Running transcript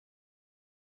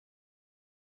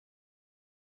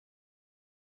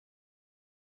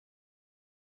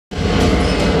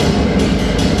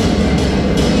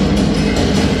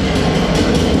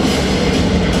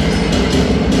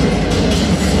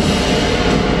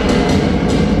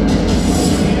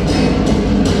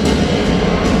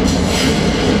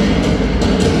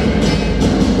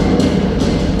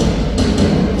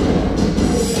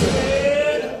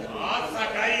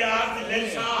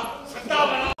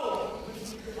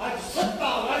आज 70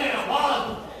 वाले बाद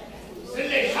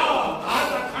सिले शाह घर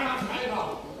का खाना खाएगा।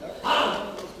 हाँ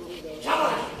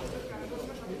शाबाश।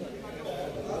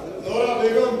 जोरा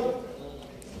बेगम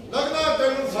लगना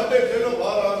तेन साढ़े जेलों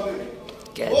बाहर आने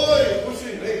कोई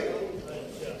खुशी नहीं।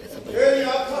 तेरी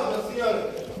आंखां दसियां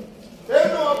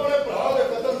तेनों अपने भरा के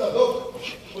कतल का दुख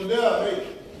भुलिया नहीं।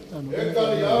 एक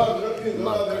गल याद रखी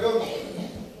जोरा बेगम,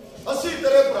 असी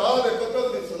तेरे भरा के कतल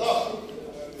की सजा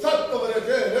 7 वरे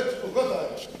जेल विच भुगत आए।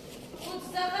 कुछ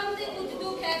जख्म ते कुछ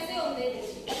दुख ऐसे होंदे ने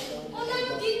उन्हां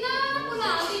नूं जिन्ना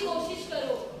भुलाउण दी कोशिश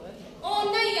करो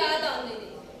ओना ही याद आउंदे ने।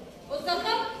 ओ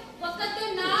जख्म वक्त के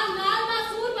नाल नाल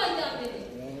मासूर बन जाते ने।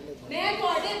 मैं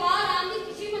तुहाडे बाहर आउण दी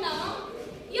खुशी मनावां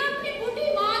या अपनी बुढ़ी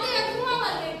मां दे अथरूआं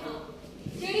वल वेखां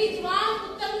जेहड़ी जवान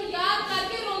पुत्तर नूं याद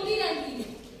करके रोंदी रहिंदी है।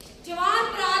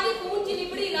 जवान भरा दी खून च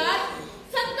लिबड़ी लाश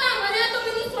 70 वरियां तो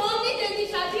मैनूं सौण नहीं देंदी।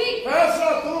 शादी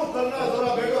फैसला तू करना जोरा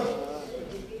बेगम,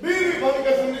 बीवी बन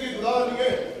के जिंदगी गुजारनी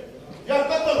है या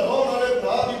कतल होने वाले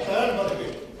भरा की भैन बन के।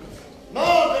 ना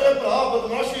तेरे भरा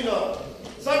बदमाशी ना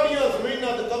साडियां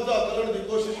जमीनां ते कब्जा करने की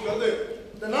कोशिश करदे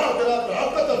ते ना तेरा भरा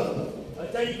कतल।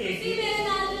 अच्छा ये किसी मेरे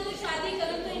नाल जो शादी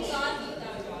करन तो इनकार कीता,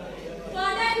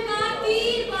 तुहाडा इनकार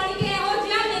तीर बन के हो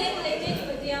जिहा मेरे कलेजे च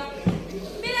वजया।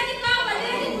 मेरा निकाह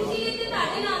बड़े दी खुशी ते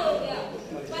तुहाडे नाल हो गया,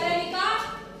 पर ए निकाह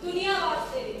दुनिया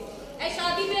वास्ते है। ए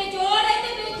शादी बेजोड़ है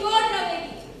ते बेजोड़ रहेगी,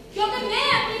 क्योंकि मैं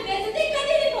अपनी बेइज्जती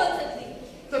कभी नहीं बोल सकती।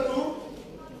 तो तू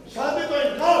शादी तो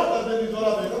इनकार कर देती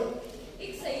जोरा बेगम।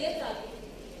 एक सैयद शादी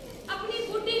अपनी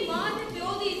बुढ़ी मां ते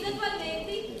प्यो दी इज्जत पर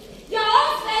देखती या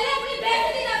उस पहले अपनी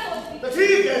बेइज्जती ना सोचती। तो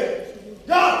ठीक है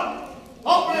जा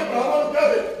अपने भरावां नूं कह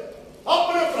दे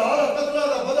अपने भरा दा कतला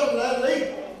दा बदल लै नहीं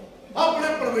अपने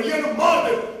भरवैये नूं मार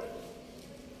दे।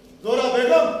 जोरा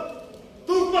बेगम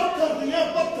तू पत्थर दी है,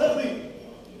 पत्थर दी।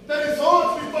 तेरी सोच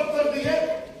भी पत्थर दी है,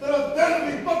 तेरा दिल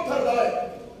भी पत्थर दा है।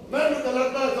 मैनूं तो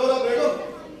लगता है जोरा बेगम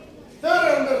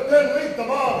तेरे अंदर दिल नहीं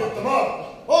दिमाग है, दिमाग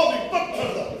वो भी पत्थर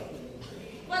दा।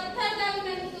 पत्थर दा भी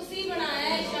मैनूं तुसीं बनाया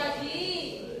है शाह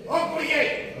जी। और कुड़िए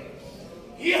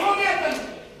ये हो गया तन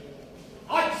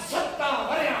आज 70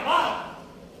 वरियां बाद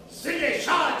सिले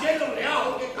शाह जेलों रिहा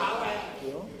होके कहा आया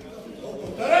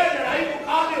करे लड़ाई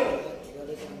मुका दो।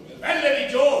 पहले भी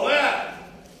जो होया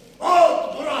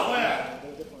बहुत बुरा होया।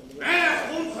 मैं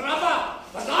खून खराबा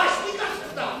बर्दाश्त नहीं कर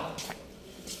सकता।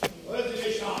 ओए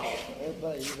सिले शाह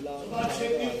सुबह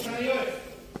छेती उठना ही होए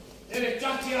तेरे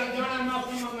चाची आ जाना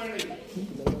माफी मांगने नहीं।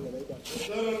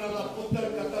 दोनों नाला पुत्र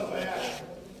कतल होया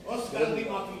उस गल दी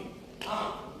माफी। हाँ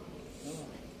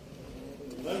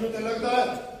मैनूं तो लगता है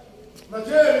मैं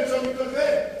जेल चों निकल के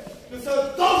किसी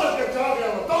दौलत के जा गया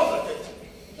हूं। दौलत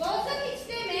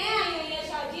खिंचते मैं आई हुई है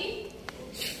शाह जी।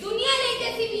 दुनिया नहीं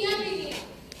कैसी मियां बीवियां,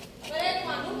 पर ये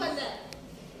थानू पता है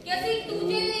कि असि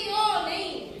दूजे नहीं हो नहीं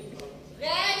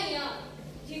रह नहीं आ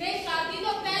जिन्हें शादी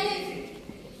तो पहले से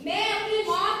मैं अपनी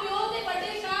मां प्यो से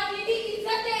बड़े शाह जी की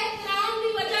इज्जत ते एहतराम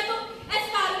की वजह तो इस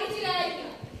घर विच रह रही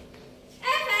हूं।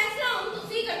 ए फैसला हुण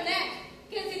तुसीं करना है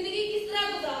कि जिंदगी किस तरह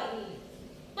गुजारनी है,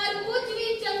 पर कुछ भी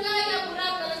चंगा या बुरा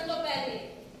करन तो पहले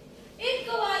एक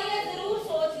बार ये जरूर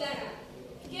सोच लेना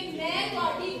कि मैं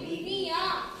तुहाडी बीवी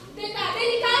हां ते तुहाडे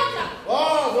निकाह चा।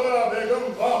 वाह जोरा बेगम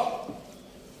वाह,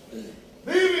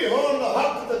 बीवी होने का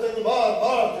हक तो तेन बार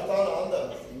बार जताना आंदा,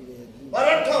 पर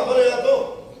 8 वरियां तो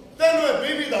तेन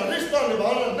बीवी का रिश्ता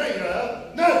निभाना नहीं रहा।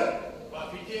 नहीं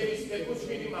बाकी के रिश्ते कुछ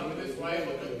भी नहीं मांगते सिवाय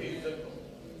वतन की इज्जत को।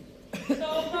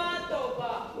 तौबा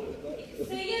तौबा,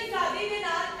 सैयद शादी के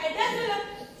नाल एडा जुल्म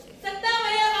 70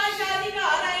 वरियां बाद शादी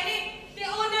घर आए ने ते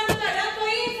उन्हां नूं तुहाडा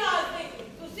कोई एहसास नहीं।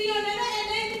 तुसीं उन्हां दा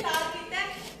इन्ना इंतजार कीता।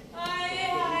 हाय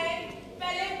हाय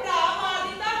पहले भरा मार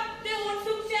दिता ते हुण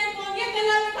सुख चैन पौंदियां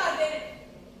गल्लां भी करदे ने।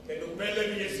 तेनू पहले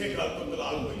भी इसे गल तो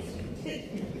तलाक हुई सी।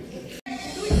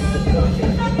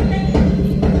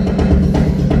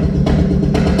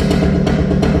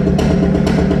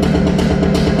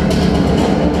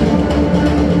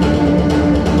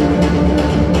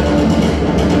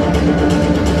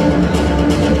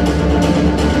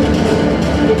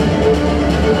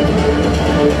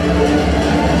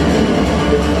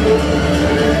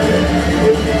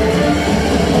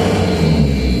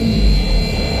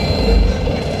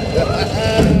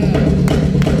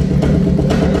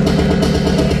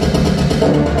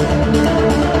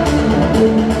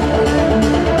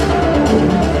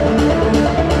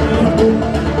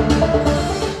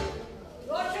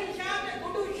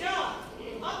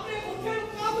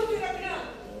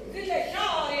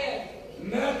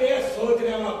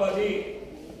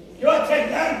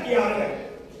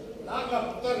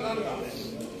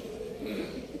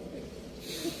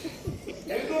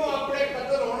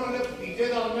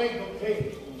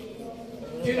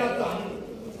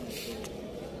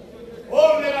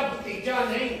 भतीजा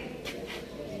नहीं,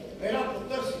 मेरा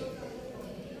पुत्र सी।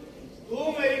 तू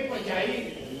मेरी भरजाई,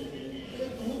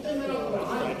 तू ते मेरा भरा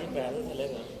है।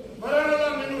 मरण वाला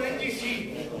मैनू रंजी सी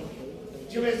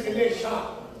जिवें सिले शाह।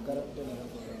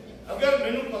 अगर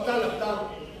मैनू पता लगता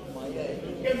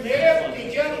कि मेरे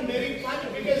भतीजे नूं मेरी 5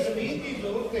 बीघे जमीन की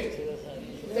जरूरत है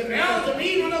ते मैं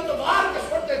जमीन उन्होंने तो बाहर के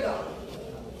सुट देता,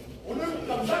 उन्होंने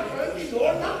कब्जा करने की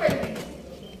लोड़ ना पैती।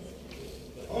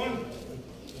 हुण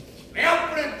मैं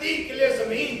अपने 30 किले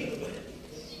जमीन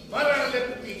मरण वाले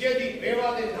भतीजे की बेवा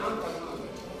के नाम करना,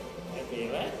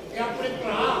 अपने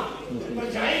भरा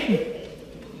भरजाई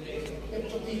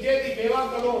भतीजे की बेवा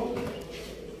करो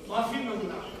माफी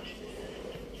मंगना।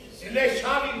 सिले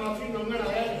शाह भी माफी मंगण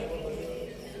आया,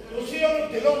 तुसी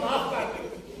उन्हें दिलों माफ कर दो।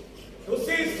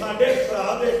 तुसी साडे भरा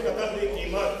दे कतल की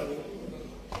कीमत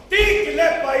 30 किले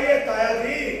पाइए ताया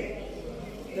जी,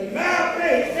 ते मैं अपने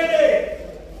हिस्से दे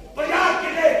 50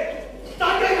 किले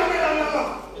ताडे नामे लाऊंगा।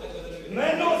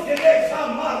 मैनू सिले शाह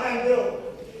मार रहे हो,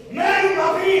 मैं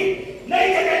माफी नहीं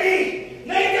देनी,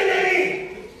 नहीं देनी।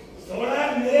 सोना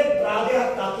मेरे भरा दे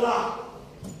कातला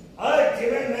और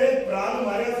जिवें मेरे भरा नूं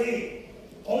मारिया सी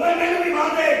उवें मैनू भी मार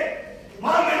दे।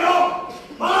 मार मैनू,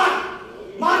 मार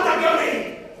क्यों नहीं?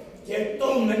 जे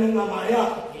तुम मैनू ना मारिया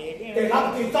ते रब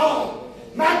कीता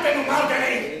मैं तेनू मार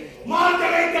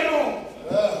देनी तेनू।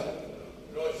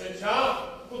 रोशन शाह,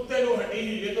 कुत्ते नूं हड्डी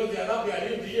हीरे तो ज्यादा प्यारी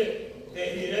हुंदी है ते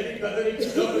हीरे की कदर ही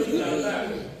किलो नहीं जानता है।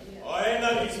 और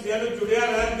इन्हां रिश्तियां नूं जुड़िया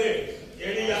रहन दे।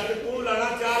 जेड़ी अग तू लाना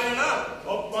चाह रहे ना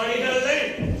वो पानी नाल नहीं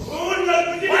खून नाल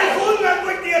बुझी। खून नाल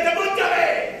बुझी है ते बुझ जावे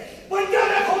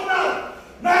खून नाल।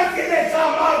 मैं किले शाह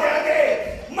मार देंगे।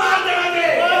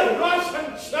 रोशन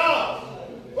शाह,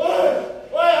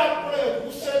 ओए अपने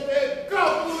गुस्से पे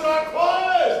काबू रखो।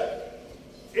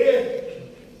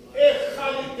 ए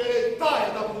खाली तेरे ताए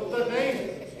का पुत्र नहीं,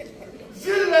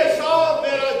 जिले शाह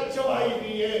मेरा जवाई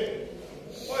भी है।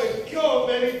 ओए क्यों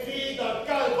मेरी धी का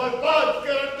घर बर्बाद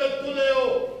करने ते तुले हो?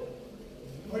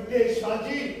 बड़े शाह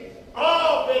जी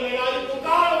आप लड़ाई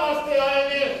पुकार वास्ते आए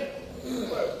ने,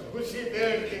 खुशी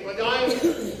देने की बजाय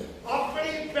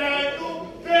अपनी भैन को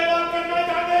बेवा करना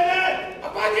चाहते हैं।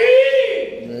 अब्बा जी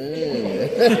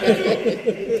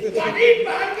साडी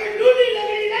बात के लूली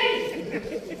लगनी नहीं,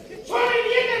 छोड़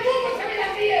लिए तो मुंह पर चली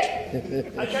जाती है।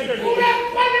 अच्छा पूरा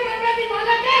पद मरने की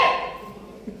मालक है,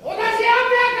 उधर से आप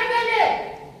क्या कर देंगे?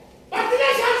 पतले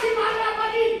शासी मारना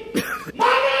पाजी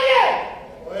मारना ये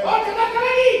और खत्म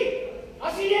करेगी।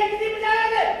 असि एक दिन बजाया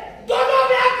दे दोनों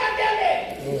ब्याह कर देंगे।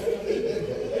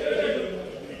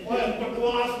 और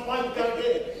बकवास बंद कर दे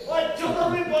और जो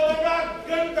भी बोलेगा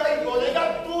गंदा ही बोलेगा।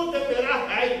 तू तो मेरा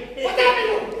है ही, पता नहीं।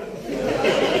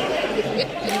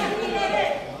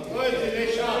 ओए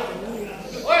दिलेशा,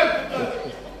 ओए पुत्र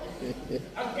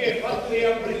अगे बढ़ ले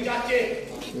अपने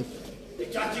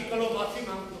चाची कलो माफी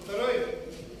मांग पुत्र। ओए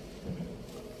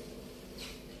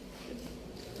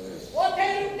ओ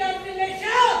तेरी उम्र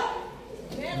दिलेशा,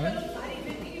 मैं तेरे सारी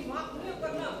बेटी की मां पूरी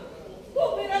करना। तू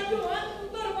मेरा जवान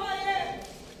पुत्र मारे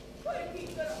कोई ठीक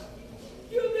करा।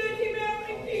 क्यों बेटी मैं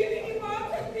अपनी बीवी की मार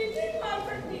सकती थी?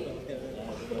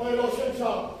 ओए रोशन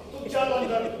शाह, तू चल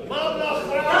अंदर, मामला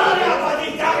खराब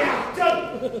जा रहा चल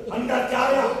अंदर जा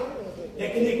रहा।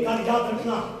 लेकिन एक बात याद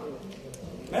रखना,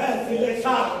 मैं सिले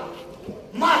शाह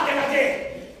मार देना जे।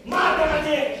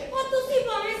 और तुसी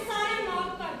भावे सारे माफ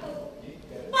कर दो,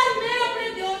 पर मैं अपने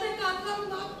दियो ते काका नूं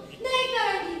माफ नहीं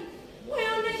करांगी। ओए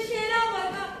उन्हें शेरा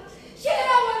वर्गा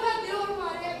दियो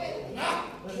मारिया पे।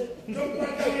 चुप कर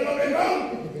जा मेरा बेगम,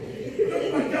 चुप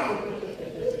कर जा।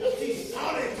 ਅਸੀਂ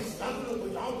ਸਾਰੇ ਜਿਸ ਗੱਲ ਨੂੰ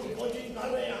ਬੁਝਾਉਣ ਦੀ ਕੋਸ਼ਿਸ਼ ਕਰ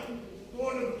ਰਹੇ ਹਾਂ, ਤੂੰ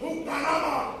ਉਹਨੂੰ ਫੂਕਾ ਨਾ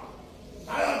ਮਾਰ।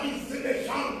 ਤਾਇਆ ਜੀ ਜ਼ਿੰਦੇ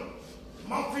ਸ਼ਾਨ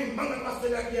ਮਾਫੀ ਮੰਗਣ ਵਾਸਤੇ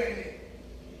ਲੈ ਕੇ ਆਏ ਨੇ।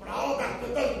 ਭਰਾਓ ਦਾ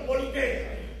ਕਤਲ ਪੋਲੀਟੇ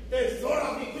ਤੇ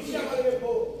ਜ਼ੋਰਾਂ ਦੀ ਖੁਸ਼ੀਆਂ ਕਰ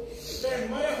ਵੇਖੋ ਤੇ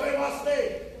ਮਰੇ ਹੋਏ ਵਾਸਤੇ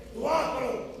ਦੁਆ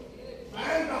ਕਰੋ।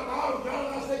 ਭੈਣ ਦਾ ਕਾਲ ਜਾਣ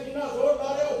ਵਾਸਤੇ ਜਿੰਨਾ ਜ਼ੋਰ ਲਾ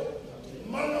ਰਹੇ ਹੋ,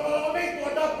 ਮਰਨ ਵਾਲਾ ਵੀ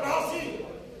ਤੁਹਾਡਾ ਭਰਾ ਸੀ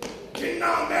ਜਿੰਨਾ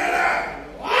ਮੇਰਾ।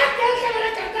 ਆ ਕਿਉਂ ਝਗੜਾ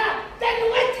ਕਰਦਾ? ਤੈਨੂੰ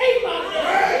ਇੱਥੇ ਹੀ ਮਾਰ ਦੇ।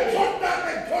 ਛੋਟਾ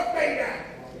ਤੇ ਛੋਟਾ ਹੀ ਹੈ।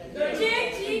 जेठ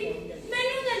जी,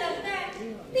 मैनू तो लगता है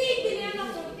 30 दिनों का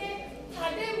सुन के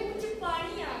साडे मुंह च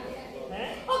पानी आ गया है।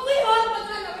 और कोई और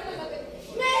पता लगे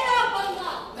मेरा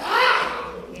बंदा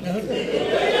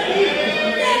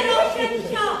ते रोशन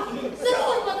शाह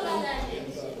जरूर बदला जाएंगे।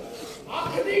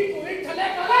 आखिरी पूरी थले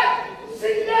कर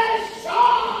सिले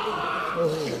शाह।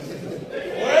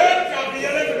 ओए चाबी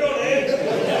वाले घटोने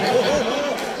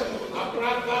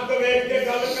अपना कद वेख के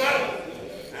गल कर।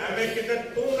 एवें किते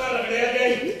तू ना लड़िया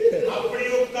जाई। अपनी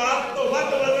औकात तो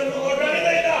वध वजन नूं मोड़ा नहीं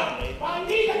देता।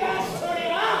 पानी लगा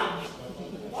छोड़ेगा।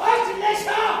 और सिले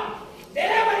शाह,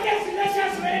 तेरे वर्गे सिले शाह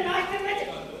सवेरे नाश्ते में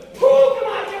फूक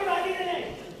मार के उड़ा दी ने।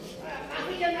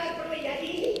 काफी जन्नत पड़ गई।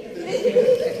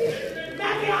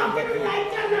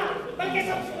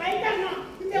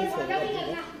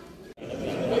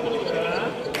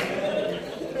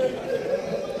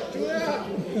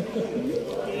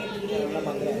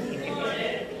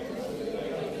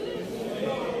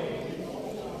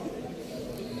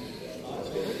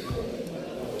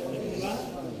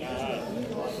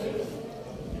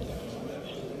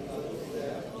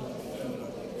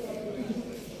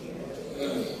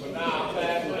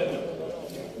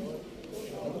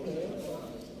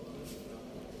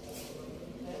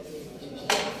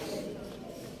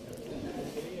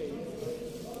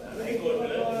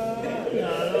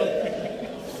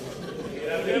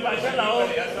 लाओ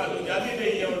यार सालू जाती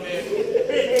नहीं है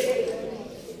उन्हें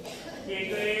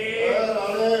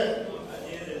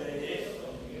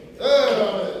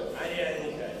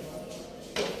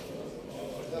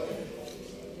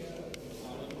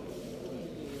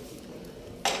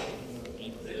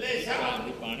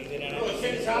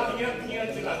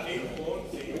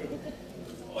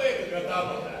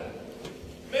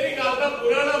मेरी गल का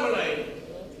बुरा ना बनाए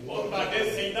और ताडे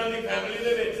सैयदां दी फैमिली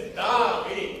दे विच दा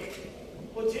गई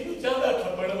वो जिन्हों चाहता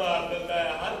थप्पड़ मार देता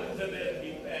है हर किसी दे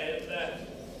अग्गी पै जाता है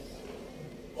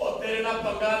वो तेरे नाल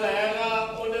पंगा लएगा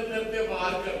उन्हें तेरे ते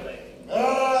वार करना है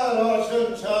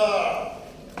रोशन शाह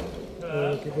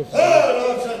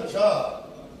रोशन शाह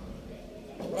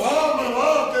राम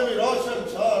नवा के भी रोशन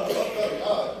शाह बकर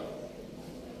ना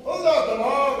ਉਹਦਾ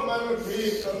ਦਿਮਾਗ ਮੈਨੂੰ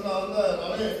ਠੀਕ ਕਰਨਾ ਆਉਂਦਾ ਹੈ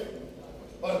ਨਾਲੇ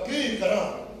ਪਰ ਕੀ ਕਰਾਂ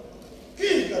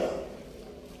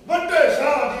ਵੱਡੇ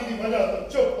ਸ਼ਾਹ ਜੀ ਦੀ ਵਜ੍ਹਾ ਤੋਂ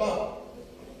ਚੁੱਪ ਹਾਂ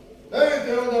ਨਹੀਂ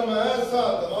ਤੇ ਉਹਦਾ ਮੈਂ ਐਸਾ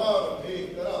ਦਿਮਾਗ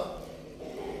ਠੀਕ ਕਰਾਂ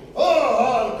ਉਹ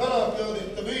ਹਾਲ ਕਰਾਂ ਕਿ ਉਹਦੀ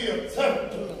ਤਬੀਅਤ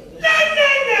ਸੈੱਟ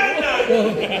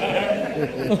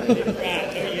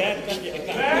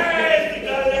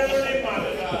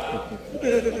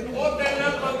ਉਹ ਤੇਰਾ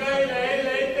ਪੰਗਾ ਹੀ ਲੈ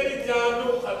ਤੇਰੀ ਜਾਨ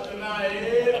ਨੂੰ ਖਤਰਾ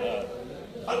ਹੈ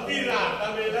ਅੱਧੀ ਰਾਤ ਦਾ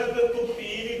ਵੇਲਾ ਤੇ ਤੂੰ ਪੀ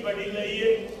ਵੀ ਬੜੀ ਲਈ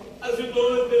ਏ ਅਸੀਂ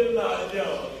ਦੋਵੇਂ ਤੇਰੇ ਨਾਲ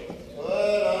ਜਾਵਾਂਗੇ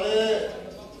ਓਏ ਰਾਣੇ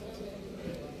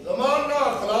ਜ਼ਮਾਨਾ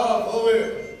ਖਰਾਬ ਹੋਵੇ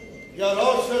ਜਾਂ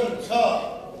ਰੋਸ਼ਨ ਸ਼ਾਹ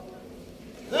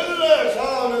ਜ਼ਿਲ੍ਹੇ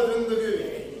ਸ਼ਾਹ ਨੇ ਜ਼ਿੰਦਗੀ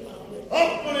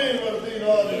ਆਪਣੀ ਮਰਜ਼ੀ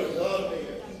ਨਾਲ ਗੁਜ਼ਾਰਨੀ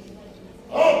ਹੈ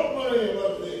ਆਪਣੀ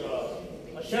ਮਰਜ਼ੀ ਨਾਲ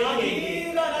शाह जी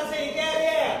राणा सही कह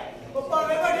रहे हैं वो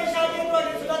भावे बड़े शाह जी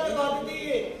ਤੁਹਾਡੀ ਸੁਲਾ ਤੇ ਕਰ ਦਿੱਤੀ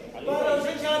ਹੈ ਪਰ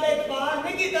ਰੋਸ਼ਨ ਸ਼ਾਹ ਦਾ ਇਤਬਾਰ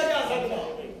ਨਹੀਂ ਕੀਤਾ ਜਾ ਸਕਦਾ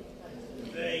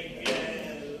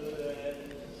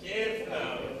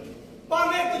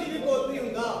ਭਾਵੇਂ ਕੁਝ ਵੀ ਬੋਲ ਨਹੀਂ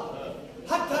ਹੁੰਦਾ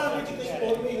ਹੱਥਾਂ ਵਿੱਚ ਕੁਝ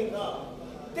ਬੋਲ ਨਹੀਂ ਹੁੰਦਾ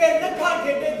ਤੇ ਲੱਖਾਂ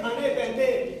ਠੇਡੇ ਖਾਣੇ ਪੈਂਦੇ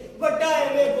ਵੱਡਾ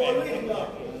ਐਵੇਂ ਬੋਲ ਨਹੀਂ ਹੁੰਦਾ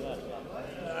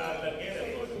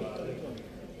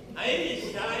ਆਈ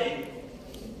ਸ਼ਾਈ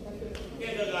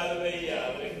ਕਿ ਗੱਲ ਨਹੀਂ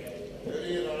ਯਾਰ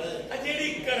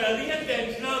ਜਿਹੜੀ ਘਰਾਂ ਦੀਆਂ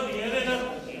ਟੈਨਸ਼ਨਾਂ ਹੁੰਦੀਆਂ ਨੇ ਨਾ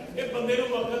ਇਹ ਬੰਦੇ ਨੂੰ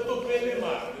ਵਕਤ ਤੋਂ ਪਹਿਲੇ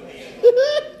ਮਾਰ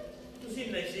ਦਿੰਦੀਆਂ ਤੁਸੀਂ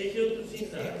ਨਸ਼ੇ ਚੋਂ ਤੁਸੀਂ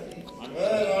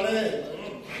ਰਾਣੇ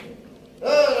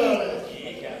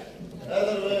ਠੀਕ ਹੈ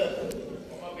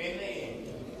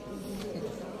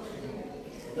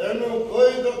ਤੈਨੂੰ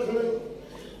ਕੋਈ ਦੁੱਖ ਨਹੀਂ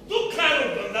ਦੁੱਖਾਂ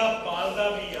ਨੂੰ ਬੰਦਾ ਪਾਲਦਾ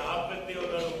ਵੀ ਆਪ ਤੇ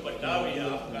ਉਹਨਾਂ ਨੂੰ ਵੱਡਾ ਵੀ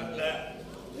ਆਪ ਕਰਦਾ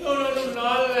ਤੇ ਉਹਨਾਂ ਨੂੰ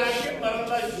ਨਾਲ ਲੈ ਕੇ ਮਰਨ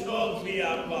ਦਾ ਸ਼ੌਕ ਵੀ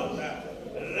ਆਪ ਪਾਲਦਾ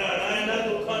ਰਾਣਾ ਇਹਨਾਂ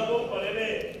ਦੁੱਖਾਂ ਤੋਂ ਪਰੇ ਨੇ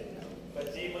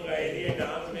ਬੱਚੀ ਮੰਗਾਈ ਦੀ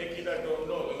ਡਾਂਸ ਵੇਖੀ ਦਾ ਟੋਨ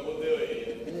ਹੋ ਕੇ ਬੋਲਦੇ ਹੋਏ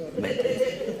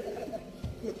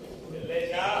ਲੈ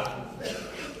ਜਾ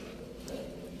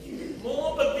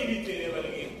ਮੋਹਬੱਤੀ ਵੀ ਤੇਰੇ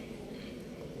ਵਰਗੀ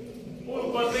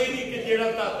ਉਹ ਪਤਾ ਹੀ ਨਹੀਂ ਕਿ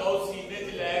ਜਿਹੜਾ ਧਾਗਾ ਉਹ ਸੀਨੇ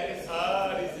 'ਚ ਲੈ ਕੇ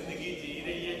ਸਾਰੀ ਜ਼ਿੰਦਗੀ ਜੀ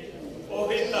ਰਹੀ ਹੈ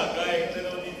ਉਹੀ ਧਾਗਾ ਇੱਕ ਦਿਨ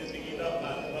ਉਹਦੀ ਜ਼ਿੰਦਗੀ ਦਾ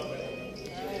ਖਾਤਮਾ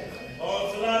ਬਣੇ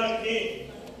ਹੌਸਲਾ ਰੱਖੀ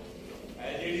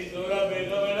ਇਹ ਜਿਹੜੀ ਜ਼ੋਰਾ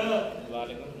ਬੇਗਮ ਹੈ ਨਾ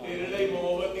ਤੇਰੇ ਲਈ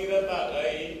ਮੋਹਬੱਤੀ ਦਾ ਧਾਗਾ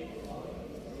ਹੀ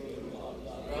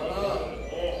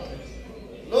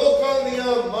ਲੋਕਾਂ ਦੀਆਂ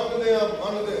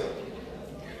ਮੰਨਦਿਆਂ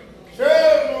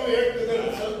ਸ਼ੇਰ ਨੂੰ ਇੱਕ ਦਿਨ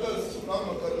ਸਰਕਸ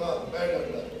ਕੰਮ ਕਰਨਾ ਪੈ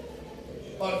ਜਾਂਦਾ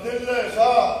ਪਰ ਦਿੱਲੇ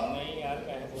ਸ਼ਾਹ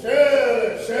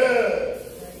ਸ਼ੇਰ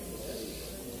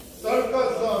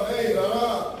ਸਰਕਸ ਦਾ ਨਹੀਂ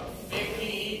ਰਾਣਾ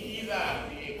ਦੇਖੀ ਕੀ ਦਾ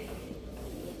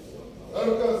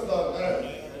ਸਰਕਸ ਦਾ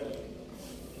ਨਹੀਂ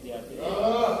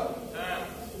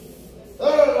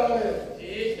ਰਾਣੇ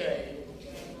ਠੀਕ ਹੈ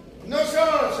ਨਸ਼ਾ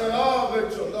ਸ਼ਰਾਬ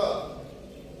ਵਿੱਚ ਹੁੰਦਾ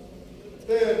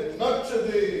ਤੇ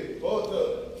ਨੱਚਦੀ ਬੋਤਲ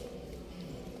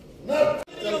ਨੱਚ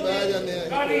ਬਹਿ ਜਾਂਦੇ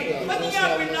ਆ ਮੱਧੀਆਂ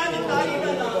ਪਿੰਡਾਂ ਦੀ ਤਾਰੀ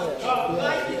ਦਾ ਨਾਮ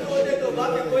ਗਾਈ ਦੀ ਉਹਦੇ ਤੋਂ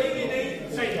ਵੱਧ ਕੋਈ ਵੀ ਨਹੀਂ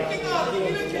ਸਹੀ ਕਿ ਘਰ ਦੀ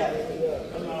ਵੀ ਰੱਖਿਆ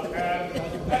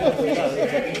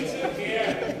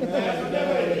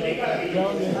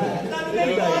ਤੁਹਾਨੂੰ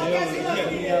ਮੇਰੀ ਬਾਤ ਕੈਸੀ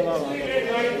ਲੱਗਦੀ ਹੈ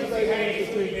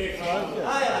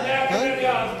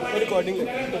रिकॉर्डिंग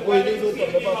कोई नहीं जो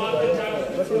पढ़ने पास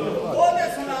ਉਹ ਤੇ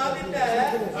ਸੁਣਾ ਦਿੱਤਾ ਹੈ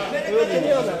ਮੇਰੇ ਕੋਲ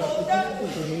ਨਹੀਂ ਹੋਣਾ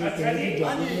ਅੱਛਾ ਜੀ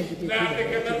ਮੈਂ ਤੇ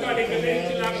ਕਹਿੰਦਾ ਤੁਹਾਡੀ ਗੱਲੇ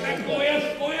ਵਿੱਚ ਲੱਗਦਾ ਕੋਇਲ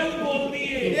ਬੋਲਦੀ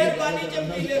ਏ ਮਿਹਰਬਾਨੀ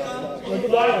ਚਮਕੀਲੇ ਖਾਂ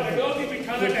ਬਾਹਰ ਕੱਢੋ ਦੀ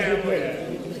ਮਿੱਠਾ ਦਾ ਟਾਈਮ ਹੋਇਆ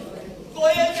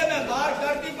ਕੋਇਲ ਤੇ ਮੈਂ ਬਾਹਰ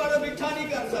ਕਰਦੀ ਪਰ ਮਿੱਠਾ ਨਹੀਂ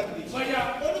ਕਰ ਸਕਦੀ ਵਜਾ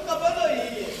ਉਹਨੂੰ ਕਬਲ ਹੋਈ ਹੈ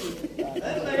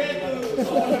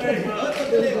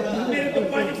ਮੇਰੇ ਤੋਂ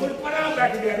 5 ਫੁੱਟ ਪਰਾਂ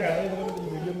ਬੈਠ ਗਿਆ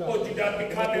ਉਹ ਜਿੱਦਾਂ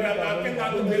ਤਿੱਖਾ ਤੇਰਾ ਲਾ ਕੇ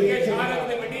ਤੰਗ ਫਿਰ ਗਿਆ ਸ਼ਾਹ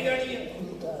ਰੱਖਦੇ ਵੱਡੀ ਜਾਣੀ ਹੈ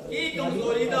ਕੀ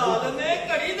ਕਮਜ਼ੋਰੀ ਦਾ ਆਲਮ ਹੈ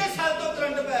ਘੜੀ ਦੇ ਸਾਲ ਤੋਂ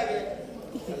ਕਰੰਟ ਪੈ ਗਿਆ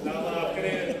ਅੱਲਾਹ ਮਾਫ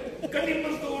ਕਰੇ ਕੱਲੀ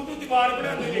ਮਜ਼ਦੂਰ ਨੂੰ ਦੀਵਾਰ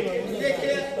ਬਣਾਉਂਦੇ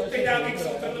ਦੇਖਿਆ ਉੱਤੇ ਜਾ ਕੇ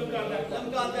ਸੋਕਰ ਲਮਕਾਉਂਦਾ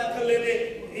ਲਮਕਾਉਂਦਾ ਥੱਲੇ ਦੇ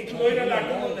ਇੱਕ ਲੋਹੇ ਦਾ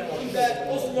ਲਾਟੂ ਹੁੰਦਾ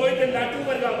ਉਸ ਲੋਹੇ ਦੇ ਲਾਟੂ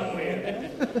ਵਰਗਾ ਮੂੰਹ ਹੈ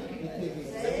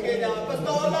ਸੱਕੇ ਜਾ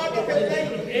ਪਿਸਤੌਲ ਲਾ ਕੇ ਫਿਰਦਾ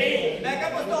ਹੀ ਮੈਂ ਕਿਹਾ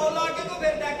ਪਿਸਤੌਲ ਲਾ ਕੇ ਤੂੰ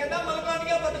ਫਿਰਦਾ ਕਹਿੰਦਾ ਮਲਕਾਂ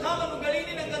ਦੀਆਂ ਬਦਖਾਂ ਮੈਨੂੰ ਗਲੀ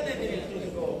ਨਹੀਂ ਲੰਘਣ ਦਿੰਦੀਆਂ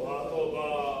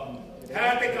है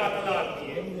ते कातल आदमी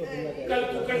है कल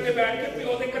कुकड़ के बैठ के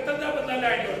प्यो के कत्ल का बदला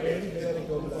लैने होंगे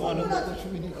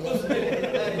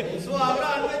सुहागरा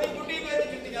अनवे दी बुढ़ी मेरी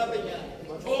जुत्तियां पईयां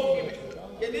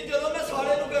कहंदी जदों मैं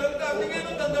साले नूं गरम कर दी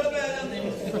इहनूं दंदल पै जांदे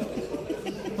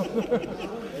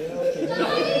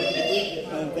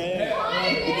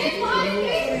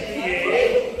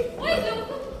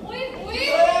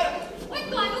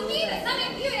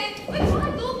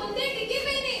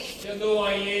ਜਦੋਂ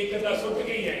ਆਈ ਇੱਕ ਤਾਂ ਸੁੱਟ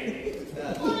ਗਈ ਹੈ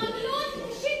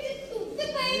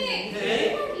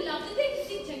ਲੱਗਦੇ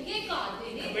ਕਿਸੇ ਚੰਗੇ ਘਰ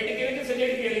ਦੇ ਨੇ ਬੇਟੀ ਕਿਵੇਂ ਕਿ ਸਜੇੜ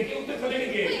ਕੇ ਕਿ ਉੱਤੇ ਥੱਲੇ ਨਹੀਂ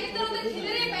ਗਏ ਇਧਰ ਉਧਰ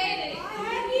ਖਿਲਰੇ ਪਏ ਨੇ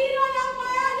ਹੀਰੋ ਨਾ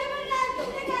ਪਾਇਆ ਜੇ ਮੈਂ ਲੈ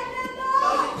ਕੇ ਕਰਦਾ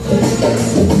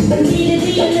धीरे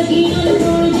धीरे लगी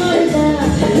जोड़ जोड़ता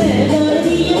मैं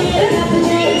जोड़ती मेरा रब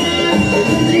जाता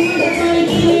जीवन पानी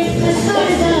की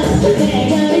छोड़ता मैं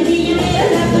जोड़ती मेरा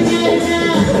रब जाता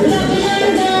रब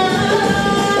जाता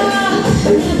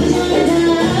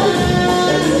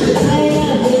हाय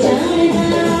रब जाता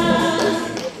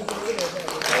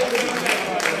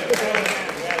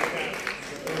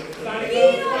हीरो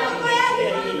ना पाया जे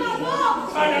मैं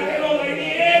ਸਾਡਾ ਤੇ ਰੋਲਾ ਹੀ ਨਹੀਂ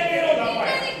ਇਹ ਤੇ ਰੋਲਾ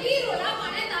ਪਾਇਆ ਇਹਨੇ ਕੀ ਰੋਲਾ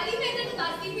ਪਾਣਾ ਤਾਰੀ ਮੈਂ ਤੈਨੂੰ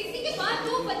ਦੱਸਦੀ ਪਈ ਸੀ ਕਿ ਬਾਹਰ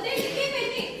ਦੋ ਬੰਦੇ ਡਿੱਗੇ ਪਏ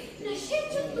ਨੇ ਨਸ਼ੇ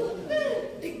ਚ ਧੁੱਤ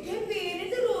ਡਿੱਗੇ ਪਏ ਨੇ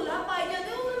ਤੇ ਰੋਲਾ ਪਾਈ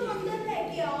ਜਾਂਦੇ ਉਹਨਾਂ ਨੂੰ ਅੰਦਰ ਲੈ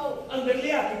ਕੇ ਆਓ ਅੰਦਰ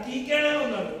ਲਿਆ ਕੇ ਕੀ ਕਹਿਣਾ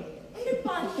ਉਹਨਾਂ ਨੂੰ ਇਹਨੇ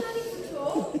ਪਾਣੀ ਦਾ ਨਹੀਂ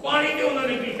ਪੁੱਛੋ ਪਾਣੀ ਤੇ ਉਹਨਾਂ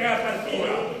ਨੇ ਪੀਤਾ ਧਰਤੀ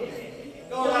ਦਾ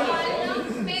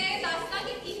ਮੈਂ ਦੱਸਦਾ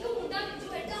ਕਿ ਇੱਕ ਮੁੰਡਾ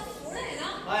ਵਿੱਚੋਂ ਐਡਾ ਸੋਹਣਾ ਹੈ ਨਾ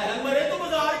ਹਾਏ ਹਾਏ ਮਰੇ ਤੂੰ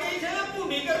ਬਾਜ਼ਾਰ ਗਈ ਸੀ ਨਾ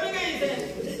ਭੁੰਡੀ ਕਰਨ ਗਈ ਸੀ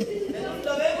ਤੈਨੂੰ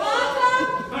ਲਵੇ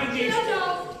ਹਾਂਜੀ ਜਾਓ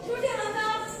ਛੋਟੇ ਹਾਦਾ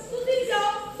ਤੁਸੀਂ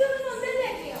ਜਾਓ ਤੇ ਮੈਨੂੰ ਅੰਦਰ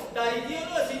ਲੈ ਕੇ ਆਓ ਡਾਈ ਜੀ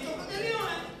ਉਹਨੂੰ ਅਸੀਂ ਚੁੱਕ ਕੇ ਨਹੀਂ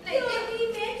ਆਉਣਾ ਨਹੀਂ ਤੇ ਨਹੀਂ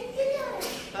ਮੈਂ ਕਿੱਥੇ ਲਿਆਇਆ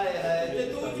ਹਾਏ ਹਾਏ ਤੇ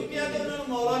ਤੂੰ ਚੁੱਕਿਆ ਤੇ ਉਹਨਾਂ ਨੂੰ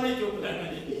ਮੌਲਾ ਨੇ ਚੁੱਕ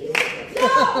ਲੈਣਾ ਜੀ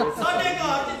ਜਾਓ ਸਾਡੇ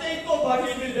ਘਰ 'ਚ ਤੇ ਇੱਕੋ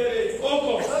ਬਾਟੀ ਮਿਲਦੇ ਰਹੇ ਉਹ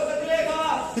ਕੋ ਬਦਲੇ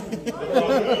ਖਾ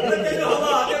ਤੈਨੂੰ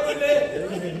ਹਵਾ ਦੇ ਬੱਲੇ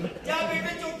ਜਾ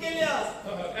ਬੇਟੇ ਚੁੱਕ ਕੇ ਲਿਆ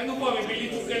ਇਹਨੂੰ ਭਾਵੇਂ ਬਿੱਲੀ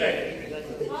ਚੁੱਕ ਕੇ ਲੈ ਜਾਏ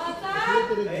ਮਾਤਾ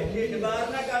ਢਿੱਡ ਬਾਹਰ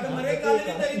ਨਾ ਕੱਢ ਮਰੇ ਕੱਲ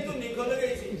ਵੀ ਤੇਰੀ ਧੁੰਨੀ ਖੁੱਲ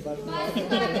ਗਈ ਸੀ ਬਸ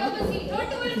ਕਰ ਦਿਓ ਬਸੀ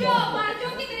ਟੁੱਟ ਵੜ ਜਾਓ ਮਾਰ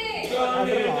ਜਾਓ ਕਿਧਰੇ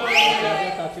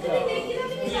ਦੇਖੀ ਨਾ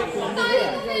ਮੈਨੂੰ ਸਾਫ ਤਾਰੀ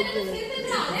ਨੂੰ ਮੇਰੇ ਸਿਰ ਤੇ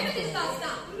ਧਰਾ ਲੈ ਮੈਂ ਤੈਨੂੰ ਦੱਸਦਾ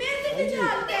ਮੈਂ ਤੇ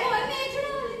ਚੱਲਦੇ ਹੋਰ ਮੈਂ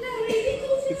ਛੜਾ ਲੈਂਦਾ ਮੇਰੀ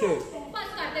ਤੂੰ ਕਿੱਥੇ ਬਸ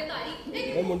ਕਰ ਦੇ ਤਾਰੀ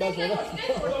ਇਹ ਮੁੰਡਾ ਸੋਹਣਾ।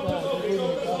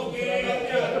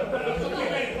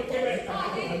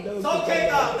 ਸੌਖੇ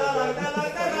ਘਰ ਦਾ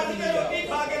ਲੱਗਦਾ ਰੱਜ ਕੇ ਰੋਟੀ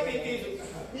ਖਾ ਕੇ ਪੀਤੀ ਸੀ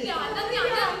ਧਿਆਨ ਨਾਲ ਧਿਆਨ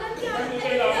ਨਾਲ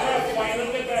ਮੁਝੇ ਲੱਗਦਾ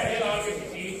ਫਾਈਨਲ ਤੇ ਪੈਸੇ ਲਾ ਕੇ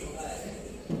ਦਿੱਤੀ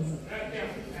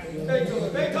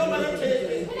ਬੈਠੋ ਮਰਨ ਛੇ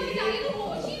ਉਹਨੇ ਵਿਚਾਰੇ ਨੂੰ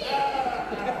ਹੋਸ਼ ਹੀ ਨਹੀਂ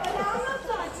ਆਰਾਮ ਨਾਲ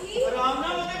ਸਾਜੀ ਆਰਾਮ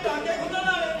ਨਾਲ ਉਹਦੇ ਟਾਂਗੇ ਖੁੱਲਣ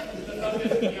ਵਾਲੇ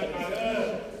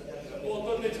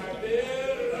ਬੋਤਲ ਤੇ ਛੱਡ ਦੇ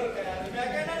ਮੈਂ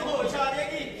ਕਹਿੰਦਾ ਨੂੰ ਹੋਸ਼ ਆ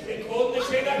ਜਾਏਗੀ ਇਹ ਖੋਦ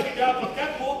ਨਸ਼ੇ ਦਾ ਕਿੱਡਾ ਪੱਕਾ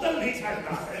ਬੋਤਲ ਨਹੀਂ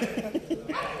ਛੱਡਦਾ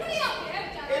ਆਪਣੀ ਆ ਗਿਆ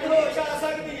ਵਿਚਾਰਾ ਇਹਨੂੰ ਹੋਸ਼ ਆ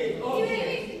ਸਕਦੀ ਹੈ ਕਿਵੇਂ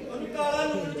ਵੀ ਉਹਨੂੰ ਕਾਲਾ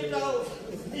ਨੂਨ ਚਟਾਓ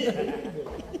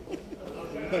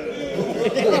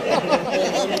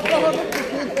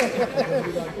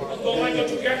ਦੋਵਾਂ ਚੋਂ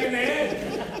ਚੁੱਕਿਆ ਕਿਨੇ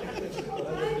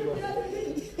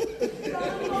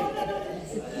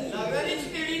ਲੱਗਦਾ ਨਹੀਂ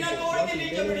ਚਿੜੀ ਨਾ ਕੋੜ ਕੇ ਨਹੀਂ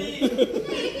ਚਪੜੀ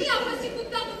ਇਹ ਕੀ ਆਪਸ ਵਿੱਚ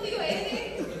ਕੁੱਤਾ ਕੁੱਤੀ ਹੋਏ ਨੇ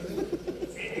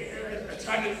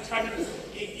ਛੱਡ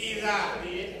ਕੀ ਦਾ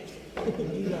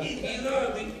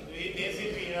ਇਹ ਦੇਸੀ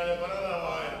ਪੀਣ ਵਾਲੇ ਬਣਾ ਦਾ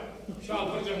ਆਇਆ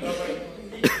ਸ਼ਾਪਰ ਚੰਗਾ ਭਾਈ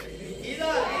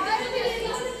ਇਹਦਾ ਅਰੇ ਮੇਰੀ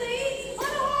ਗੱਲ ਨਹੀਂ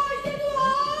ਅਰੇ ਹੋਸ਼ ਤੇ ਤੂੰ ਆ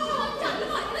ਚੱਲ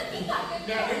ਮਾਰ ਕੀ ਕਰਦੇ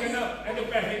ਜਾ ਕੇ ਕਹਿੰਦਾ ਇਹਦੇ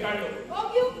ਪੈਸੇ ਕੱਢ ਲਓ ਉਹ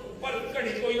ਕਿਉਂ ਪਰ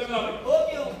ਘੜੀ ਕੋਈ ਨਾ ਲਾਵੇ ਉਹ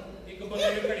ਕਿਉਂ ਇੱਕ ਬੰਦੇ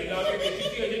ਨੇ ਘੜੀ ਲਾ ਕੇ ਵੇਚੀ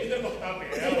ਸੀ ਅਜੇ ਕਿਤੇ ਵਕਤਾ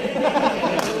ਪਿਆ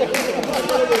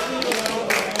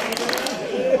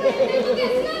ਤੂੰ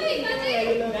ਕਿਸਨਾ ਵੀ ਕਦੇ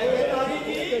ਮੈਂ ਕਹਿੰਦਾ ਜੀ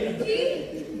ਜੀ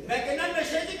ਮੈਂ ਕਹਿੰਦਾ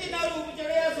ਨਸ਼ੇ 'ਚ ਕਿੰਨਾ ਰੂਪ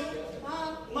ਚੜਿਆ ਸੂ ਹਾਂ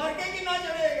ਮਰ ਕੇ ਕਿੰਨਾ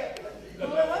ਚੜੇਗਾ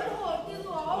ਹੋਰ ਕੀ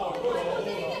ਤੂੰ ਆਓ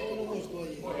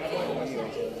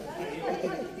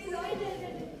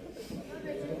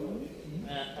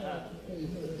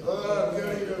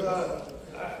ਕਿਹੜੀ ਜਗ੍ਹਾ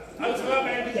ਅਲਸਲਾ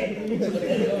ਬੈਠ ਜੀ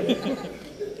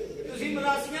ਤੁਸੀਂ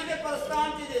ਮਰਾਸੀਆਂ ਦੇ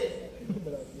ਪਰਸਤਾਨ 'ਚ ਜੇ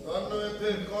ਸਾਨੂੰ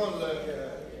ਇੱਥੇ ਕੌਣ ਲੈ ਕੇ ਆਇਆ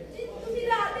ਤੁਸੀਂ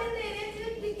ਰਾਤ ਦੇ ਨੇਰੇ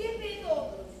ਚ ਡਿੱਗੇ ਪਏ ਹੋ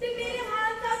ਤੇ ਮੇਰੇ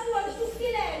ਹਾਲ ਦਾ ਤੁਹਾਡ ਚੁੱਕ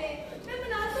ਕੇ ਲੈ ਲੈ ਮੈਂ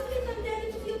ਮਨਾਸਬ ਨਹੀਂ ਸਮਝਿਆ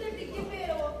ਕਿ ਤੁਸੀਂ ਉੱਤੇ ਡਿੱਗੇ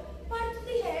ਪਏ ਹੋ ਪਰ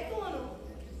ਤੁਸੀਂ ਹੈ ਕੌਣ ਹੋ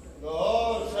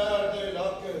ਲਾਹੌਰ ਸ਼ਹਿਰ ਦੇ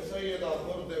ਇਲਾਕੇ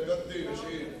ਸੈਯਦਾਪੁਰ ਦੇ ਗੱਦੀ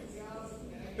ਨਸ਼ੀਨ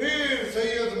ਪੀਰ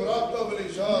ਸੈਯਦ ਮੁਰਾਕਬ ਅਲੀ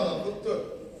ਸ਼ਾਹ ਦਾ ਪੁੱਤਰ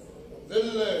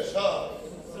ਦਿੱਲੇ ਸ਼ਾਹ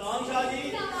ਸਲਾਮ ਸ਼ਾਹ ਜੀ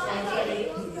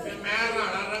ਤੇ ਮੈਂ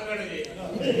ਰਾਣਾ ਰੰਗੜ ਜੀ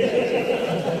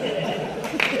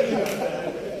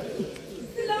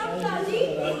ਸਲਾਮ ਸਾਜੀ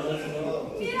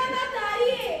ਮੇਰਾ ਨਾਮ ਤਾਰੀ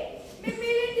ਹੈ ਮੈਂ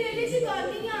ਮੇਰੇ ਡੇਲੇ ਚ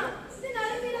ਗਾਉਂਦੀ ਹਾਂ ਤੇ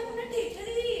ਨਾਲੇ ਮੇਰਾ ਆਪਣਾ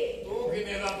ਥੀਏਟਰ ਵੀ ਹੈ ਤੂੰ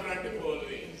ਕਿਨੇ ਦਾ ਫਰੰਟ ਖੋਲ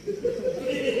ਰਹੀ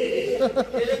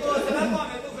ਇਹਦੇ ਕੋਲ ਅਸਲਾ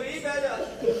ਭਾਵੇਂ ਤੂੰ ਫਰੀ ਬਹਿ ਜਾ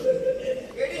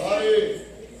ਕਿਹੜੀ ਸੀ ਭਾਈ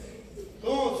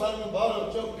ਤੂੰ ਸਾਨੂੰ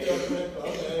ਬਾਹਰੋਂ ਚੁੱਕ ਕੇ ਆਪਣੇ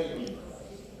ਘਰ ਲੈ ਆਈ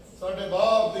ਸਾਡੇ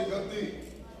ਬਾਪ ਦੀ ਗੱਦੀ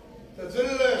ਤੇ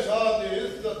ਜ਼ਿਲ੍ਹੇ ਸ਼ਾਹ ਦੀ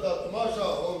ਇੱਜ਼ਤ ਦਾ ਤਮਾਸ਼ਾ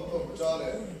ਹੋਣ ਤੋਂ ਬਚਾ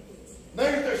ਲਿਆ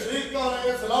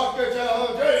इस इलाके च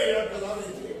जई अकलानी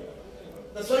थी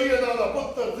ते सैयदा दा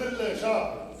पुत्र दिल्ले शाह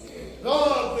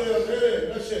रात दे अंधेरे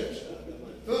नशे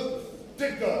तू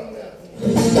टिका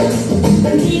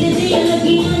धीरे धीरे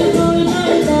लगियां कोल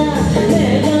लड़दा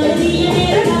मैं जानी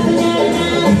मेरा रब जाना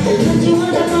जुआ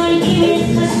दा पानी किवें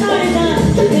खसकड़दा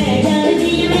मैं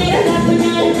जानी मेरा रब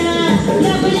जाना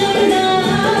रब जाना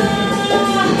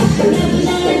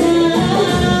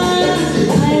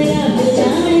हाय रब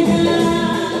जाना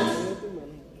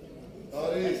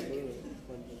सारी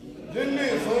जिन्नी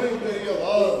सोनी तेरी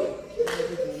आवाज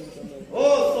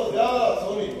बहुत तो ज्यादा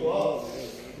सोनी तू आवाज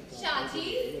शाह जी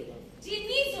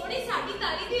जितनी सोनी साडी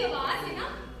तारी दी आवाज है ना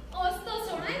उस तो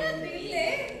सोना है ना दिल है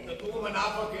तो तू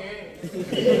मुनाफिक है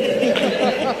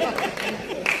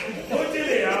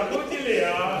पूछ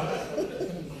लिया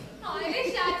हाय रे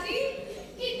शाह जी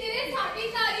कितने साडी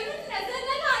तारी नु नजर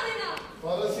ना ला देना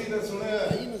फारसी ने सुने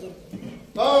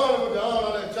तान बजान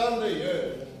वाले चाहते ही है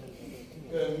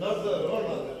कि नजर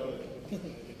रोना दे लवे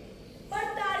पर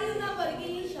तारी उना वर्गी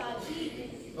नहीं शाह जी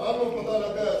सानू पता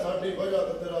लगा साडी वजह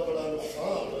तो तेरा बड़ा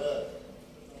नुकसान होया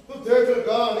तू थिएटर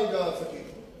गा नहीं जा सकी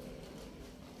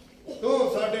तू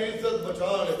साडी इज्जत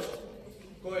बचाने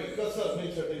कोई कसर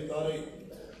नहीं छड़ी तारी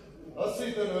अस्सी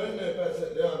तेन इन्ने पैसे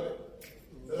देंगे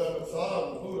तेरा नुकसान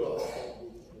पूरा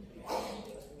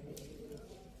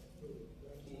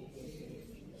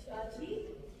शाह जी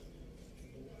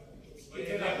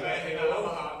इतना पैसे ना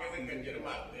वहा के ते गंजर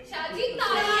मारते शाह जी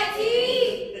तारी है जी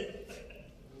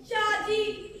शाह जी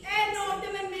ए नोट ते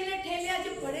मैं मेरे ठेलिया च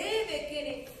बड़े वेखे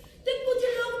ने ते कुछ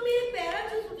लोग मेरे पैरां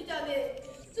च सुट जाते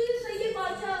तुझे सही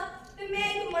बादशाह ते मैं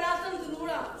एक मरासम जरूर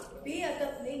आ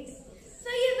बेअदब नहीं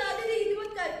सैयदादे दी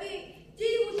हिदमत करके जी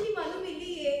खुशी मानू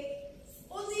मिली है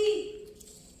ओदी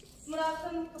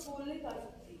मरासम कबूल नहीं कर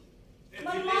सकती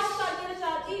मन माफ कर दे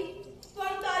शाह जी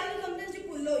तुहानू तारी नू समझण च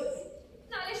भुल होई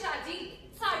नाले शाह जी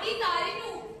साडी तारी नु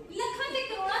ਲੱਖਾਂ ਤੇ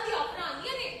ਕਰੋੜਾਂ ਦੀ ਆਫਰਾਂ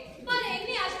ਆਉਂਦੀਆਂ ਨੇ ਪਰ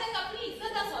ਇਹਨੇ ਅੱਜ ਤੱਕ ਆਪਣੀ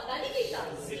ਇੱਜ਼ਤ ਦਾ ਸੌਦਾ ਨਹੀਂ ਕੀਤਾ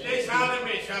सिले शाह ने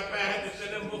हमेशा पैसे दिते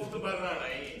ने मुफ्त बरना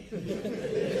नहीं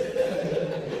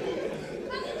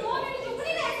ਕਦੇ 2 ਮਿੰਟ ਚੁੱਪ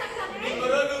ਨਹੀਂ ਰਹਿ ਸਕਦਾ ਮੈਂ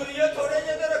ਮਰੋ ਨੂਰੀਆ ਥੋੜੇ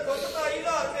ਜਿਹੇ ਤੇ ਰੱਖੋ ਤੇ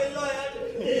 2,500 ਬਿੱਲ ਆਇਆ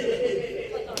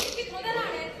ਪਤਾ ਨਹੀਂ ਕਿੱਥੋਂ ਦਾ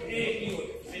ਲਾਣਾ ਹੈ ये क्यों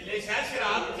सिले शाह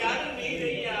शराब चढ़ नहीं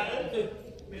रही यार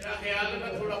मेरा ख्याल है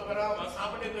मैं थोड़ा परावा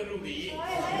सामने तो रूढ़ी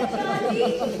ਹਾਏ ਹਾਏ ਸ਼ਾਹ ਜੀ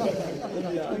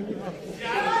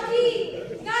शाह जी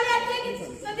नाले अच्छे कि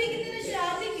कभी किसी ने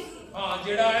शराब नहीं पीती हाँ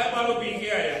जेड़ा आया बाहरों पी के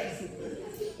आया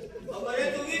ਅਮਰੇ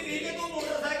ਤੂੰ ਵੀ ਪੀ ਕੇ ਤੂੰ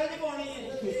ਮੋਟਰਸਾਈਕਲ ਤੇ ਪਾਉਣੀ ਹੈ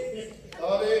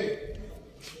सारे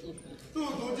तू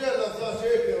दूजे लफ्जा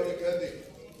शेख क्यों नहीं कहती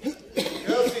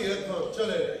कैसी है तो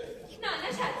चले ਨਾ ਨਾ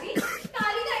ਸ਼ਾਹ ਜੀ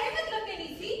ਤਾਰੀ ਦਾ ਇਹ ਮਤਲਬ ਤੇ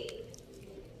ਨਹੀਂ ਸੀ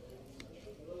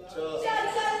चल चल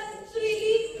चल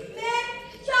स्वीटी मैं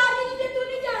शाह जी तुझे तू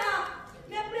नहीं जाना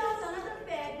मैं अपने हाथ ना तो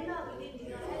बैग बना के देती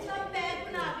हूं ऐसा बैग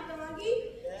बना के दवांगी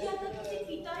जब तक तुझे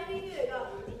पीता ही नहीं होएगा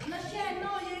नशा इतना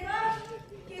हो जाएगा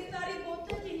कि तारी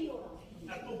बोतल च नहीं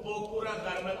होना तू बोक पूरा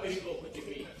कर मैं तेरी बोक च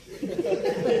गई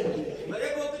ਮੇਰੇ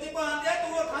ਬੁੱਕ ਦੀ ਪਾਣ ਦਿਆ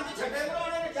ਤੂੰ ਅੱਖਾਂ 'ਚ ਛੱਡੇ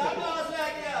ਬਣਾਉਣੇ ਨੇ ਚਾਹ ਗਲਾਸ ਲੈ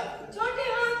ਕੇ ਆ छोटे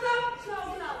हाथ का शौक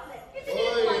ना ले ਕਿਤਨੇ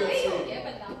ਜਵਾਨ ਹੀ ਹੋ ਗਿਆ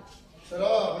ਬੰਦਾ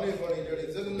शराब नहीं पड़ी जड़ी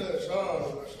जिल्ले शान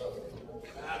नशा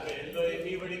लो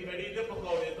इतनी बड़ी कड़ी तो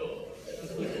पकौड़े तो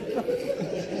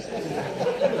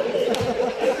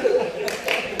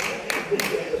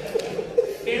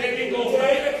तेरे भी गोफरा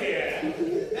ही रखे है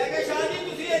ਮੈਂ ਕਿਹਾ ਸ਼ਾਹ ਜੀ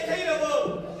ਤੁਸੀਂ ਇੱਥੇ ਹੀ ਰਹੋ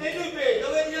ਇਹਨੂੰ ਭੇਜ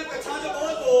ਦਿਓ ਇਹਦੀਆਂ ਕੱਛਾਂ 'ਚ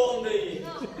ਬਹੁਤ ਦੋ ਆਉਂਦੇ ਹੀ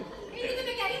ਹਾਂ ਇਹਨੂੰ ਤਾਂ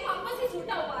ਮੈਂ ਕਹਿ ਰਹੀ ਹੂੰ ਵਾਪਸ ਹੀ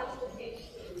ਛੁੱਟਾ ਬਾਹਰ ਛੋੜ ਕੇ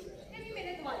ਇਹ ਵੀ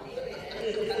ਮੇਰੇ ਦਵਾਲੇ ਹੋਏ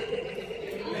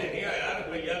मैं नहीं आया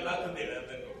रुपया लाख देना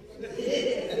तेन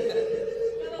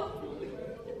चलो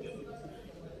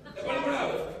कौन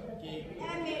बनाओ ए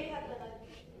मेरे हाथ लगा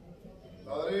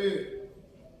सारे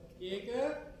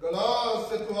गलास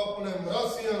से तू अपने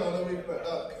मरासिया ना नवी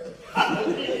पैदा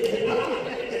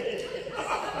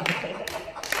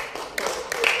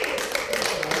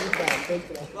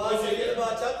ਵਾਹ ਸੈਯਦ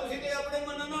ਬਾਦਸ਼ਾਹ ਤੁਸੀਂ ਤੇ ਆਪਣੇ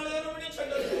ਮੰਨਣ ਵਾਲਿਆਂ ਨੂੰ ਵੀ ਨਹੀਂ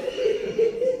ਛੱਡਦੇ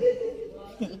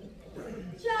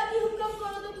शाह जी हुक्म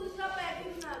करो तो दूसरा पैक भी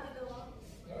बना के दवा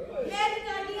मैं तो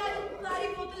चाहती आज सारी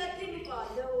बोतल अच्छी निकाल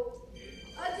जाओ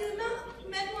आज ना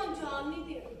मैं तो जान नहीं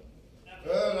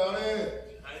दिया राणे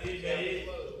हाँ जी शाही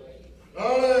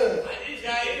राणे हाँ जी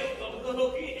शाही तुम तो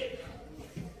होगी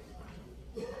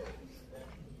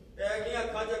ਇਹ ਕੀ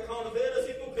ਅੱਖਾਂ 'ਚ ਅੱਖਾਂ ਹੁਣ ਫੇਰ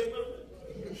ਅਸੀਂ ਭੁੱਖੇ ਮਰ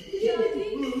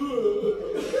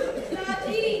शाह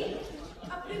जी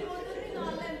अपनी बोतल भी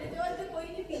नाल लेंदे जो आज कोई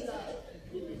नहीं पींदा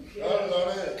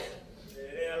राणे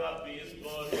मेरे वाला पीस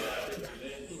बहुत यार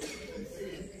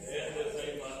ये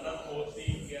सही मानना मोती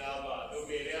क्या बात है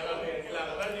मेरे वाला मेरे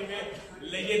लगता जिਵੇਂ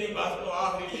लइए दी बात तो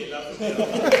आखिरी लीला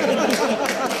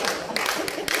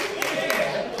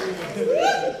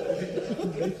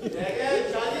ਮੈਂ ਕਿਹਾ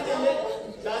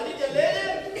ਸ਼ਾਹ ਜੀ ਚੱਲੇ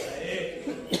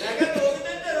ਮੈਂ ਕਿਹਾ 2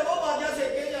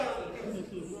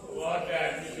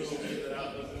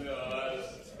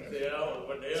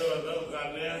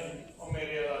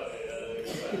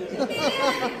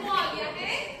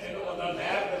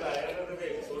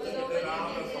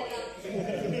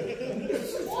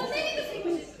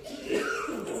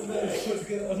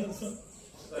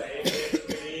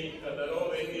 कदर हो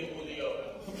वेंदी पूरी हो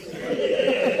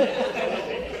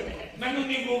मैनू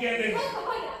नींबू कहते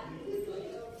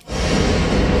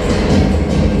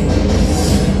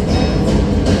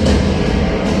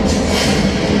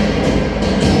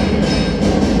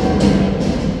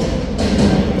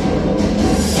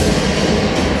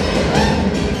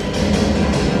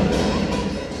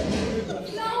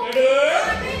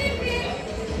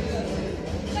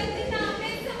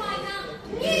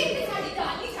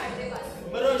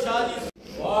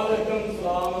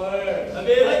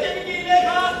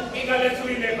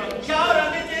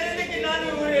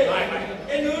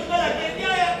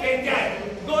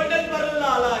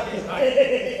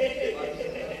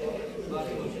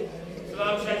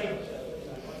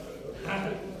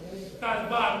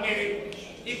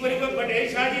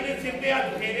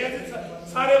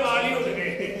सारे वाल ही उठ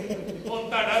गए ਹੁਣ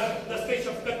ਤੁਹਾਡਾ ਦਸਤੇ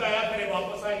ਸ਼ਫਕਤ ਆਇਆ ਫਿਰ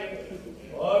ਵਾਪਸ ਆ ਗਏ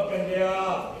ਓ ਕੰਜਿਆ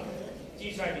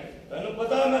ਜੀ ਸਾਡੀ ਤੈਨੂੰ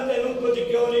ਪਤਾ ਮੈਂ ਤੈਨੂੰ ਕੁਝ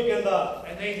ਕਿਉਂ ਨਹੀਂ ਕਹਿੰਦਾ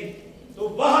ਨਹੀਂ ਜੀ ਤੂੰ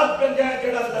ਬਹੁਤ ਕੰਜਾ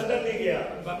ਜਿਹੜਾ ਲੰਡਨ ਨਹੀਂ ਗਿਆ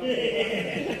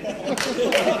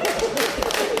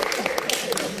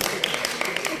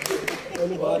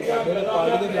ਉਹਨੂੰ ਬਾਹਰ ਕੱਢ ਦੇ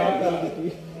ਕਾਗਜ਼ ਦੇ ਖਿਲਾਫ ਗੱਲ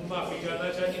ਕੀਤੀ ਮਾਫੀ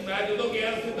ਚਾਹਦਾ ਸ਼ਾਹ ਜੀ ਮੈਂ ਜਦੋਂ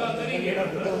ਗਿਆ ਸੀ ਤਾਂ ਅੰਦਰ ਹੀ ਗਿਆ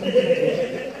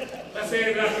ਵੈਸੇ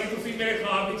ਰਾਤੀ ਤੁਸੀਂ ਮੇਰੇ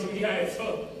ਖਾਬ ਵਿੱਚ ਵੀ ਆਏ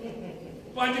ਸੋ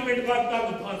 5 ਮਿੰਟ ਬਾਅਦ ਤਾਂ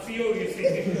ਫਾਂਸੀ ਹੋ ਗਈ ਸੀ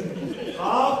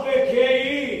ਆਪ ਵੇਖੇ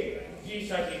ਹੀ ਜੀ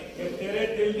ਸ਼ਾਹ ਜੀ ਕਿ ਤੇਰੇ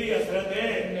ਦਿਲ ਦੀ ਹਸਰਤ ਹੈ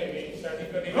ਨਹੀਂ ਸ਼ਾਹ ਜੀ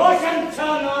ਕਦੀ रोशन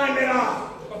शाह नाम है मेरा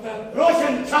ਪਤਾ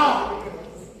रोशन शाह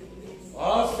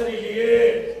आसरी लिए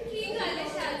ਕੀ ਗੱਲ ਹੈ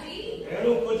ਸ਼ਾਹ ਜੀ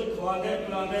ਇਹਨੂੰ ਕੁਝ ਖਵਾਉਂਦੇ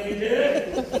ਪਿਲਾਉਂਦੇ ਨਹੀਂ ਜੇ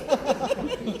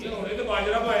ਇਹ ਹੁਣੇ ਤੇ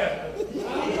ਬਾਜਰਾ ਪਾਇਆ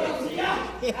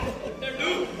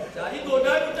ਸ਼ਾਹ ਜੀ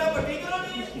ਗੋਡਾ ਟੁੱਟਾ ਪੱਟੀ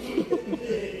ਕਰਾਉਣੀ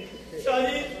ਸ਼ਾਹ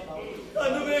ਜੀ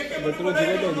ਤੁਹਾਨੂੰ ਵੇਖ ਕੇ ਮੈਨੂੰ ਮਤਲਬ ਪਤਾ ਹੀ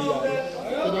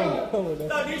ਜਿਹੜਾ ਨਹੀਂ ਹੁੰਦਾ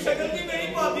ਤੁਹਾਡੀ ਸ਼ਕਲ ਦੀ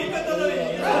ਮੇਰੀ ਭਾਬੀ ਕਤਲ ਹੋਈ ਹੈ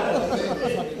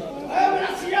ए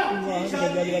बरासिया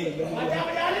ਗੰਦਾ ਜਿਹਾ ਲੱਗਦਾ आजा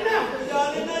बजा लेना ਜਾ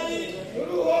ਲੈਣਾ ਜੀ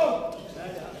शुरू हो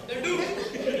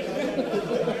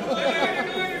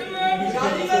ਸ਼ਾਹ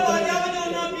ਜੀ ਦਾ ਬਾਜਾ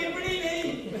ਵਜਾਉਣਾ ਪੀਪਣੀ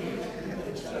ਨਹੀਂ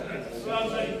ਸਲਾਮ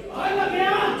ਸਾਈ ओए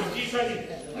लगिया ਜੀ ਸ਼ਾਹ ਜੀ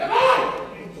ए भाई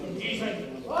ਜੀ ਸ਼ਾਹ ਜੀ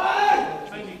ओए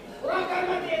ਹਾਂਜੀ पूरा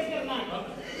करना तेज करना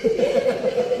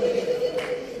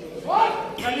और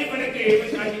ਖਾਲੀ ਬਣੇ ਤੇ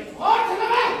ਸ਼ਾਹ ਜੀ और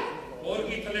चला ਹੋਰ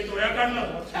ਕੀ ਥੱਲੇ ਟੋਇਆ ਕਰਨਾ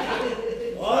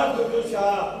और दुदू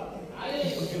शाह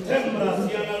कितने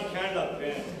मरासिया नाल खेल लग पे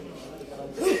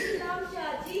ਸਲਾਮ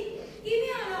ਸ਼ਾਹ ਜੀ ਕਿਵੇਂ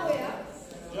ਆਣਾ ਹੋਇਆ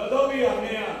ਜਦੋਂ ਵੀ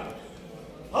ਆਨੇ ਆ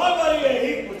ਹਰ ਵਾਰੀ ਇਹੀ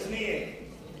ਪੁੱਛਣੀ ਹੈ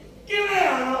ਕਿਵੇਂ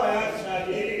ਆਣਾ ਹੋਇਆ ਸ਼ਾਹ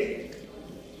ਜੀ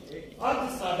ਅੱਜ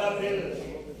ਸਾਡਾ ਦਿਲ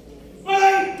ਬੜਾ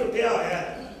ਹੀ ਟੁੱਟਿਆ ਹੋਇਆ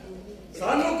ਹੈ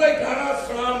ਸਾਨੂੰ ਕੋਈ ਗਾਣਾ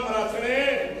ਸੁਣਾ ਮਰਾਸਣੇ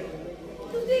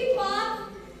ਤੁਸੀਂ ਬਾਤ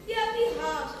ਤੇ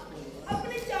ਇਤਿਹਾਸ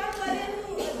ਆਪਣੇ ਚਾਰ ਵਾਲਿਆਂ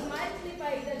ਨੂੰ ਅਜ਼ਮਾਇਸ਼ ਨਹੀਂ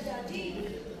ਪਾਈ ਦਾ ਸ਼ਾਹ ਜੀ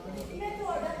ਮੈਂ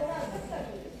ਤੁਹਾਡਾ ਬੜਾ ਅਦਬ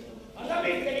ਕਰਦੀ अगर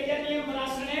भी तेरी जन्नी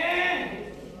मरासने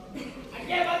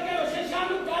अगे बढ़ के रोशन शाह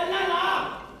ਨੂੰ ਗੱਲ ਨਾ ਲਾ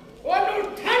ਉਹਨੂੰ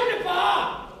ਠੰਡ ਪਾ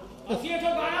ਅਸੀਂ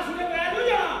ਇਥੋਂ ਗਾਣਾ ਸੁਣੇ ਬੈਠ ਨੂੰ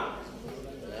ਜਾਣਾ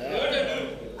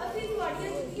ਅਸੀਂ ਤੁਹਾਡੀਆਂ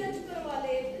ਜੁੱਤੀਆਂ ਚੁੱਕਣ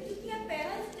ਵਾਲੇ ਤੇ ਜੁੱਤੀਆਂ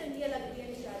ਪੈਰਾਂ 'ਚ ਚੰਗੀਆਂ ਲੱਗਦੀਆਂ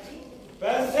ਨੇ ਸ਼ਾਹ ਜੀ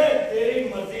ਪੈਸੇ ਤੇਰੀ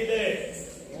ਮਰਜ਼ੀ ਦੇ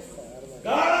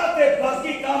ਗਾਣਾ ਤੇ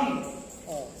ਬਾਕੀ ਕੰਮ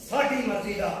ਸਾਡੀ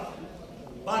ਮਰਜ਼ੀ ਦਾ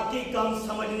ਬਾਕੀ ਕੰਮ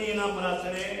ਸਮਝਣੀ ਨਾ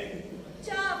ਮਰਾਸਣੇ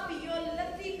ਚਾਹ ਪੀਓ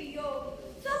ਲੱਸੀ ਪੀਓ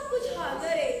ਸਭ ਕੁਝ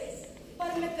ਹਾਜ਼ਰ ਹੈ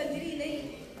ਪਰ ਮੈਂ ਕੰਜਰੀ ਨਹੀਂ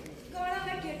ਗਾਣਾ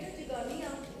ਮੈਂ ਥੀਏਟਰ 'ਚ ਗਾਉਂਦੀ ਆ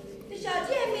ਤੇ ਸ਼ਾਹ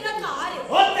ਜੀ ਇਹ ਮੇਰਾ ਘਰ ਹੈ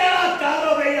ਉਹ ਤੇਰਾ ਘਰ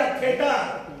ਹੋਵੇ ਜਾਂ ਠੇਕਾ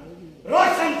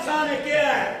रोशन शाह ने किया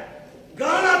है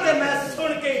गाना ते मैं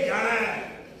सुन के ही जाना है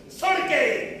सुन के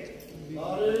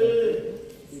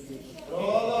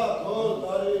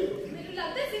ਮੈਨੂੰ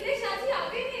ਲੱਗਦਾ ਸਿੱਧੇ ਸ਼ਾਹ ਜੀ ਆ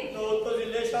ਗਏ ਨੇ तो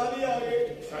जिले शाह भी आ गए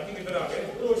ਸ਼ਾਹ ਜੀ ਕਿੱਧਰ ਆ ਗਏ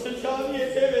रोशन शाह भी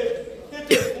इतने वे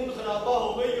ते खून खराबा हो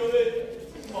गई होवे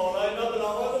मौला इना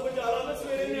बुलावा तो बेचारा मैं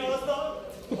सवेरे न्यास था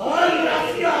और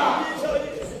रासिया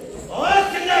और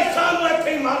किन्ने शाम में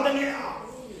इत्थे ही मार देने आ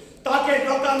ताकि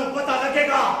लोगों को पता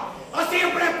लगेगा ਅਸੀਂ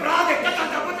ਆਪਣੇ ਭਰਾ ਦੇ ਕਤਲ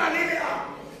ਦਾ ਪਤਾ ਨਹੀਂ ਲਿਆ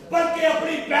ਬਲਕਿ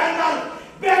ਆਪਣੀ ਭੈਣ ਨਾਲ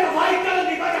ਬੇਵਫਾਈ ਕਰਨ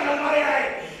ਦੀ ਵਜ੍ਹਾ ਨਾਲ ਮਾਰਿਆ ਹੈ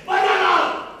ਵਜ੍ਹਾ ਨਾਲ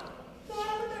ਥੋੜਾ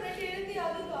ਮੈਂ ਤੁਹਾਡੇ ਡੇਰੇ ਦੀ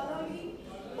ਆਦਤ ਆ ਲਾਂਗੀ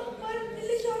ਪਰ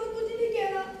ਦਿੱਲੀ ਸ਼ਾਹ ਨੂੰ ਕੁਝ ਨਹੀਂ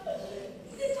ਕਹਿਣਾ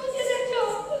ਜਿੱਥੋਂ ਚਲੇ ਜਾਓ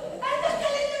ਐਸਾ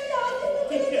ਚਲੇ ਜਾਓ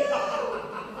ਚਲੇ ਜਾਓ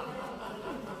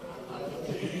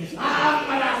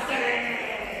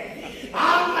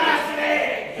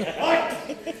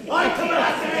ਉੱਠ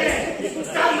ਮਰਾਸਰੇ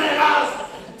ਚੱਲ ਮੇਰੇ ਨਾਲ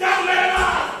ਚੱਲ ਮੇਰੇ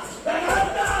ਨਾਲ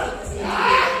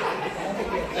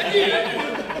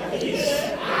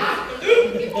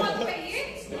ਕੀ ਬਾਤ ਕਹੀਏ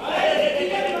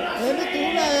ਇਹਨੂੰ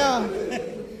ਤੂੰ ਲਾਇਆ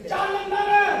ਚੱਲ ਅੰਦਰ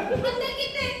ਅੰਦਰ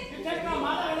ਕਿਤੇ ਕਿੱਥੇ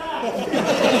ਕਮਾ ਲੱਗਦਾ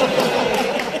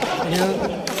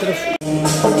ਸਿਰਫ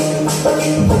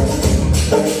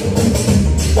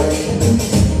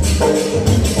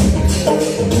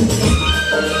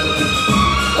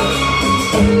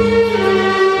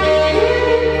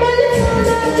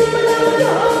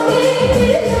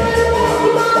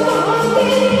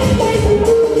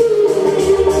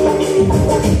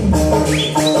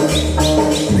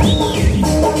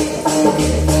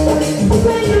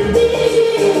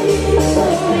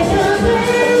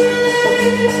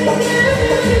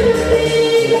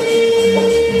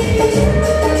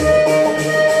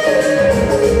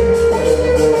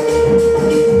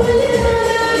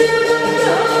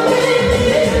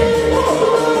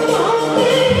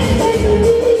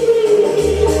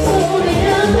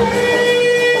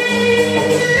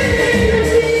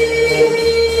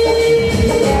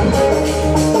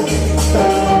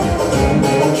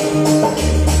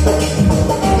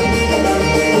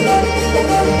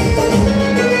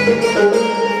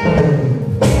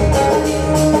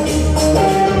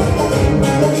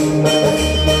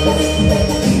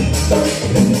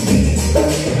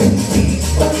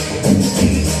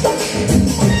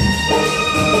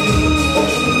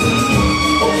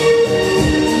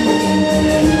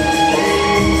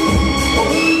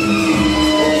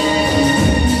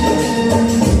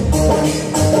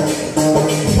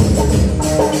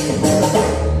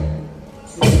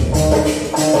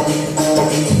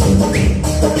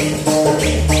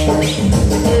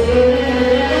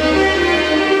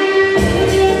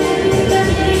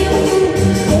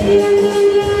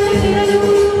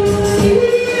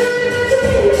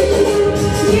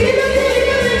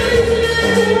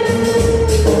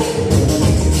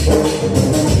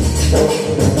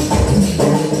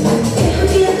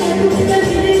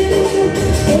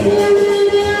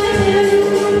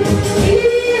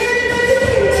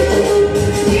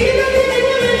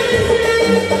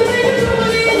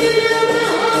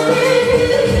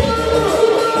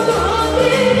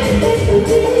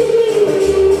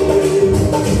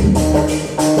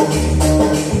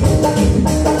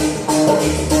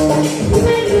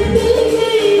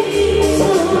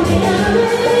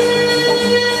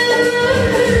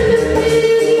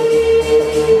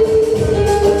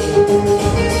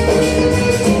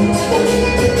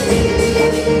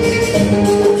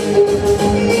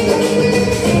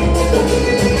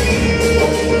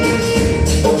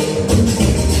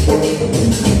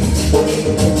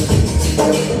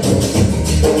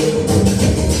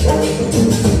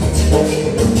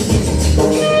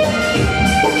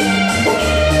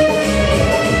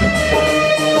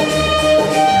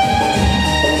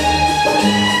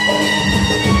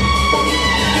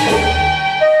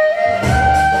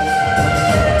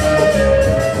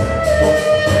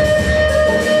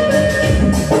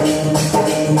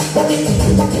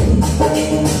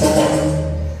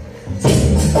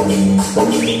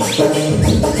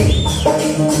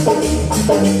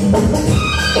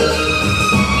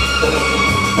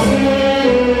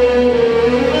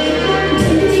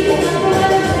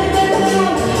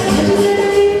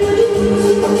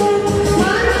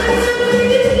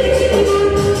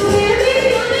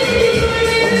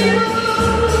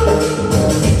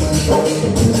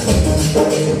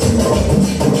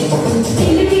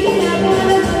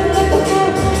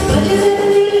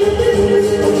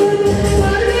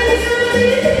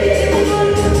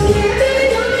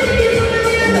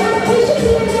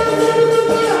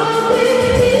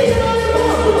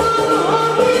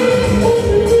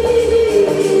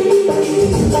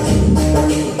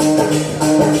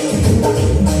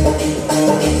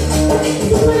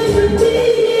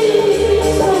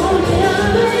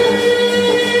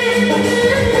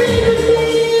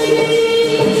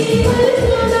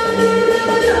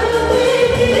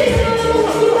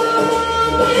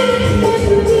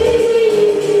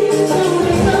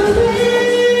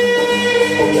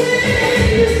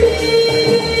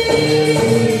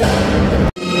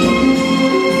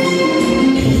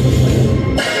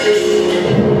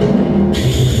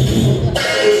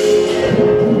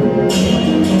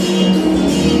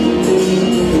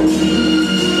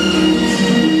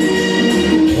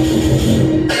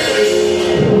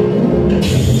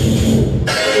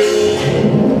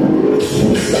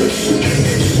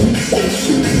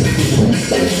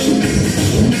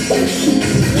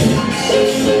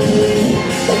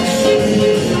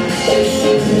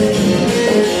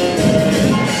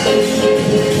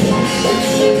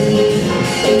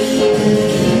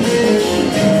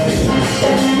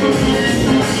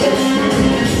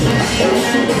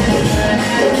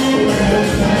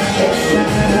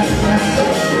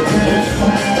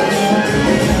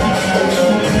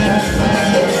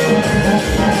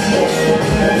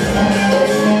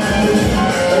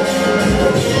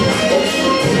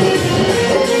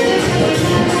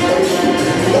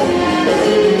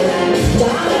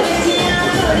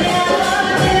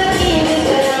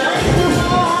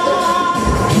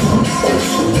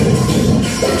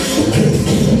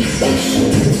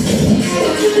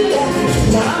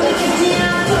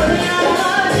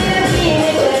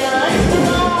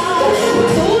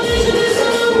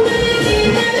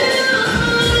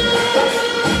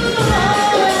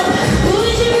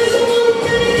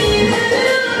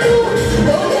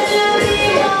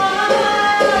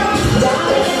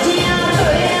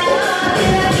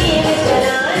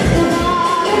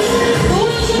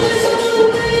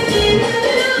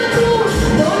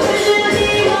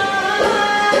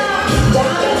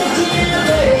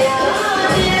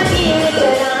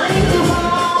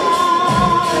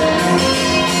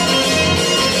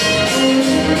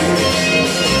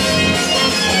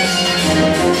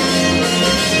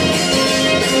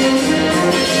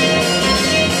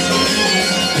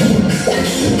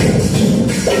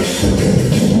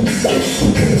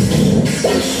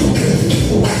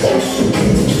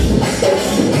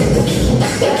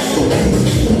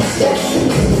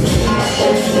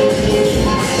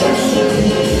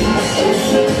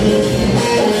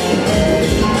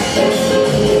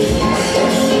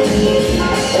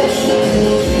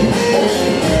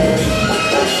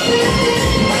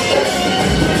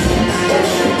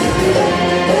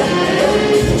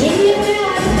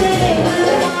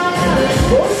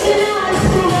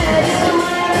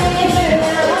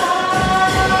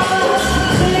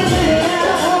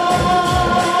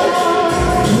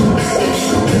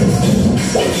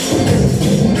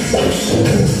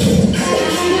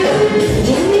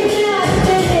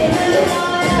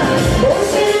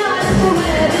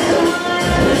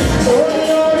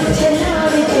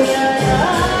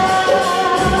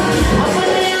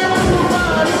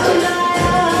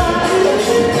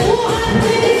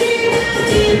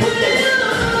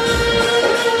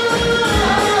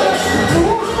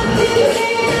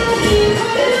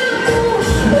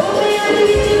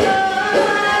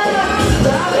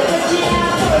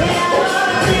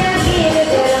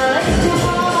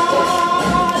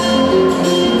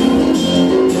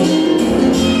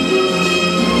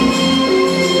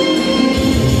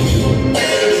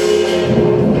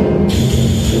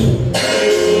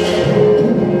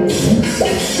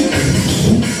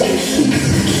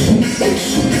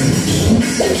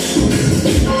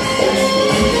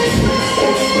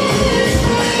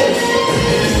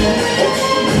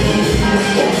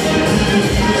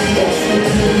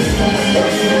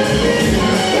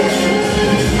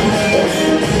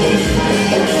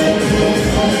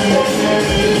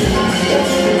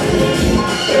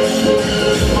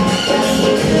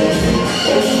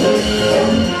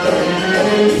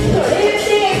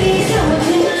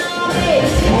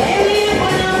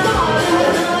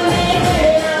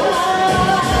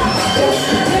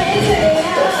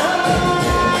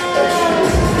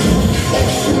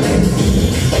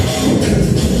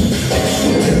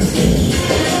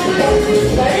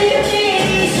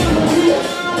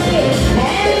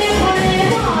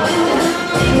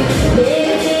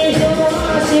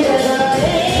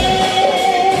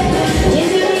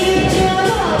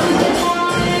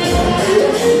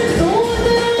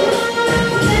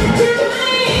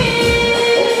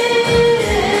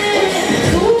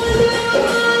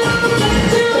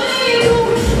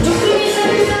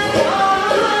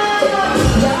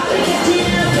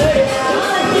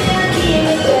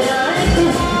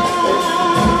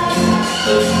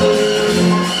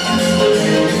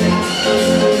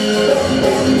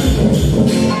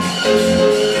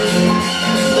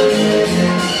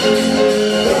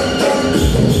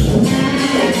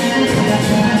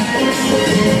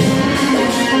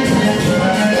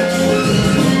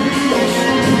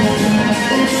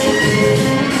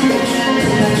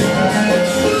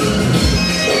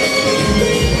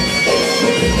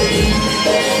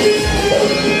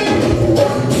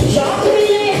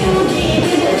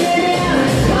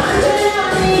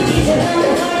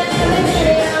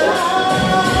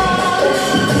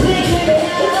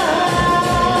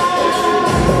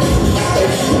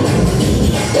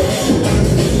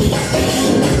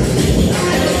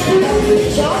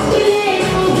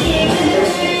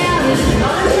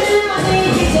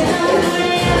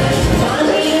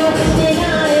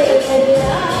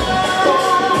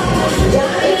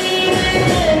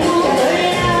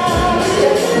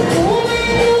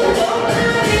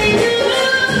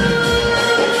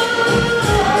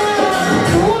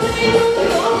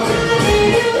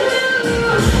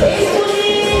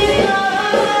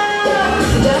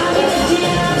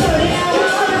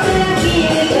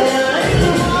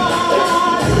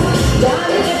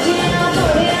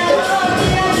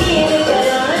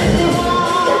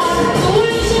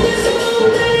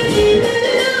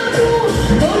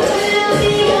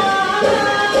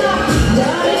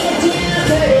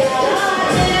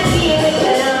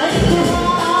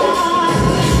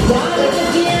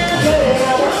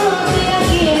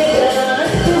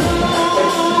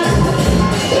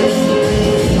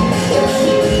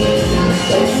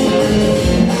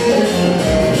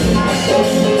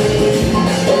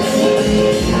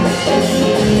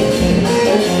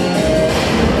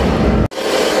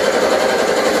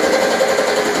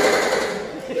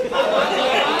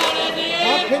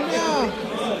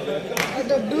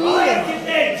ओए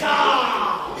कितने चा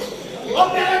ओ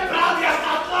मेरे भरा दिया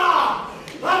कातला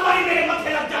हमारी मेरे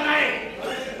मथे लग जाना है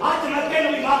आज मैं तेनू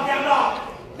भी मार देंगा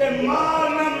ते मार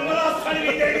मैं मरासन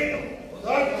भी देनी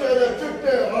तेरे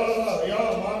चिट्टे वाला या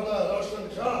मारदा रोशन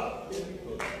शाह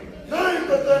नहीं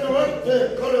तो तेनू इत्थे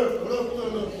खड़े खड़ोते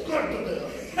नु कट दे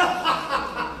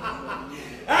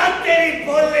आ तेरी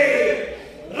बोली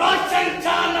रोशन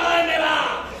शाह ना है मेरा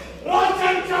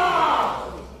रोशन शाह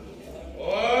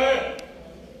ओए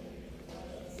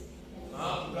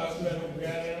नाम कर मेरे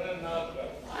प्यारे ना नाम कर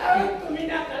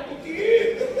कमीना कर दी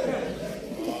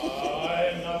आए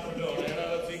ना पढ़ोने ना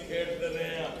लसी खेलते ने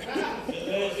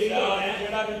जिले जिला है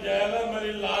जेड़ा भी जाएगा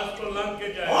मेरी लाश को लंघ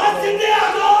के जाए ओ जिंदे आ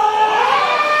जाओ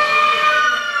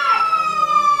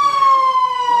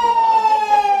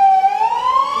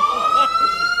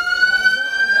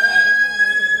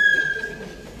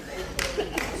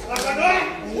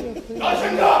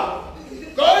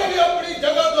कोई भी अपनी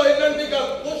जगह तो हिलने की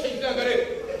कोशिश न करे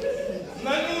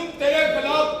मैनू तेरे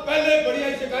खिलाफ पहले बड़िया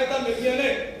शिकायत मिलिया ने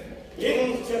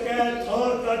इन शिकायत और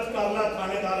दर्ज करना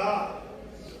थानेदारा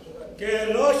के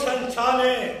रोशन शाह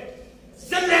ने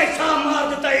जिले शाह मार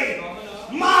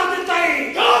दिता ही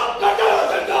कटो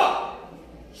रोशन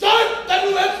शायद तेनू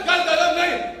इस गल का गलत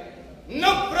नहीं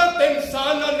नफरत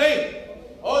इंसान ना नहीं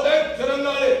और देख शर्म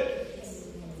नाले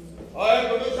ओए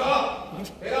गुरु शाह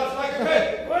तेरा असला किथे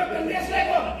ओए कंधे से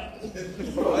को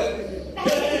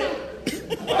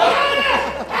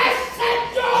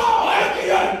सच्चो ओए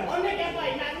किया ओने क्या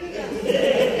भाई नानी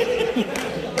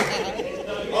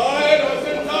ओए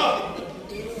रोशन शाह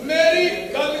मेरी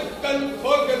गल कन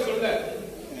खोल के सुन ले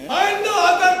आइंदा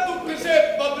अगर तू किसी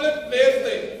पब्लिक प्लेस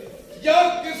पे या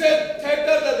किसी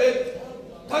थिएटर दे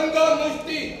दंगा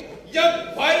मुश्ती या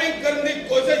फायरिंग करने की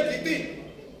कोशिश की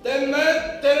ते मैं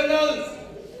तेरे नाल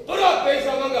बुरा पेश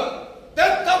आवांगा ते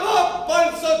तबा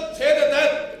 506 के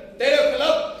तहत तेरे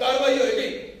खिलाफ कार्रवाई होगी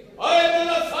ओए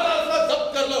मेरा सारा असला जब्त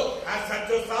कर लो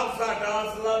सच्चो साहब साडा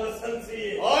असला लाइसेंसी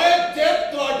है ओए जे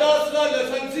ਤੁਹਾਡਾ असला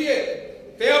लाइसेंसी है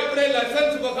ते अपने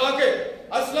लाइसेंस बखा के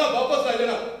असला वापस ले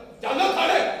लेना चलो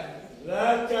थाने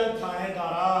ਲੈ ਚੱਲ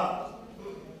ਥਾਣੇਦਾਰਾ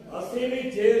ਅਸੀਂ ਵੀ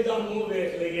ਜੇਲ੍ਹ ਦਾ ਮੂੰਹ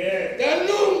ਵੇਖ ਲਈਏ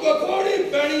ਤੈਨੂੰ ਬਖੋੜੀ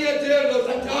ਪੈਣੀ ਹੈ ਜੇਲ੍ਹ ਨੂੰ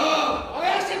ਸੱਚਾ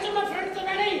ओए सच्चो मैं फ्रेंड तो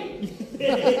मैं नहीं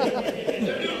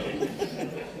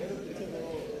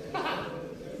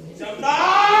चलता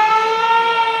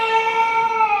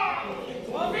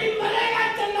वो भी मरेगा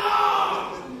चन्ना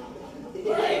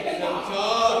बड़ा ही चन्ना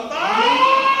चलता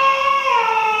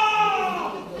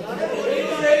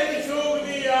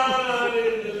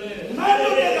ਮੈਨੂੰ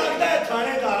ਇਹ ਲੱਗਦਾ ਹੈ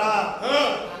ਥਾਣੇਦਾਰਾ हाँ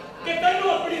ਕਿ ਤੈਨੂੰ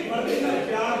ਆਪਣੀ ਮਰਜ਼ੀ ਨਾਲ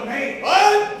ਪਿਆਰ ਨਹੀਂ ओए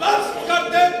बस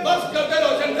कर दे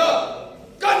रोशन का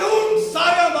कानून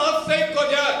सारे माफ से को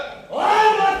जाए ਓਏ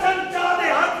ਮਰਚੰਟ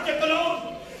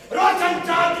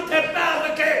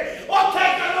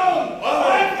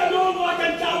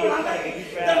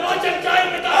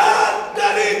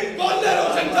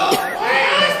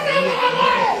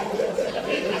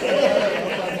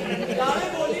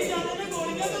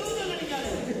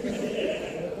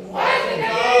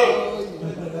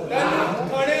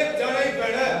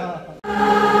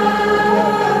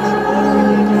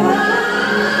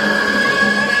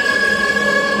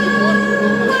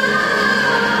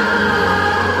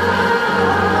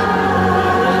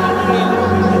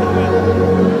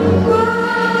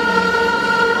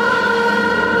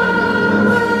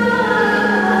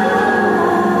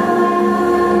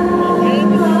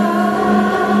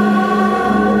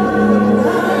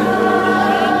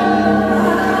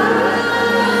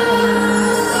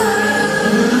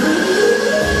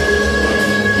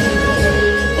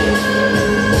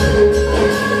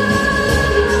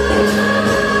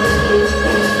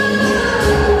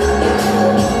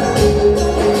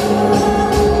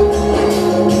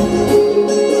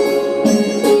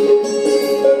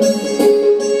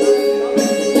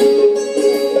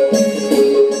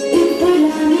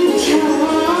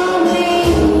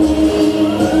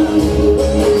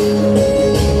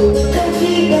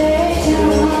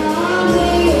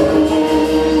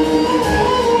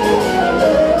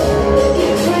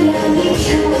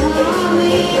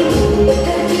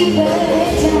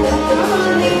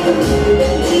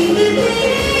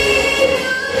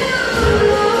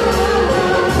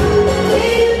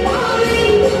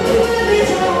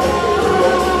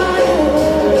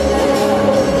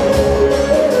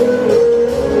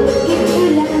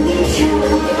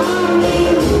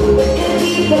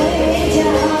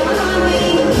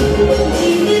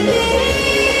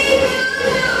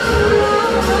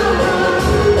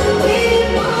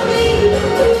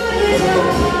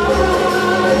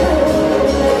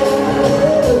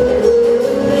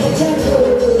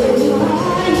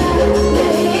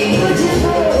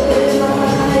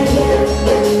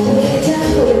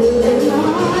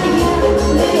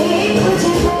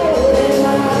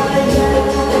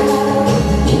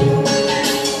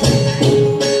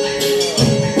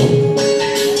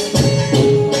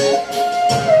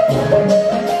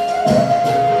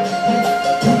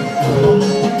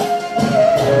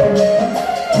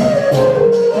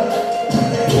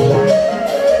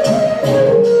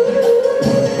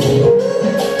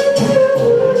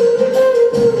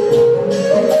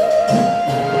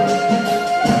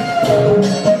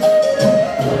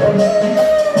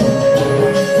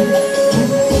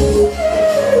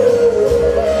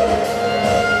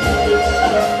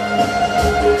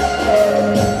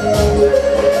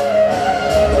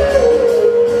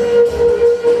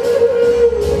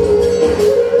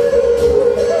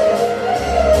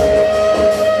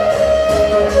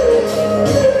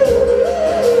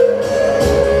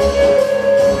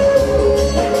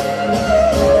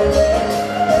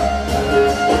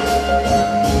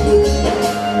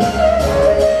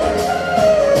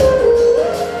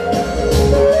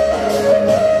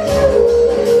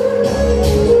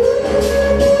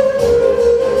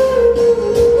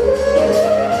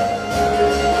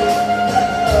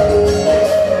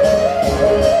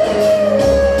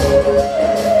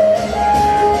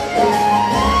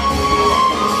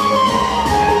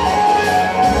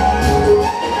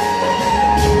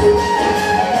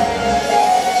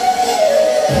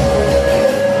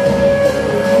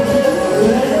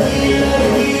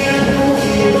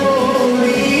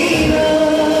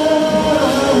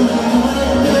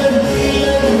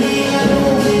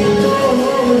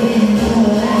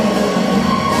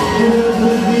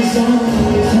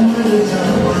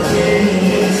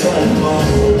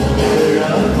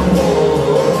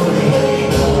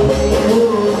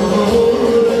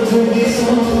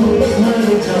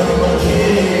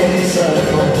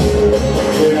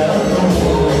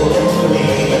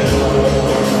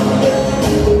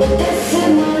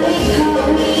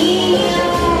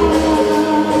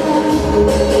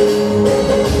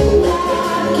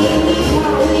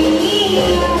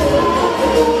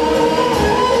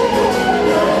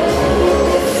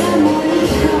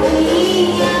Somebody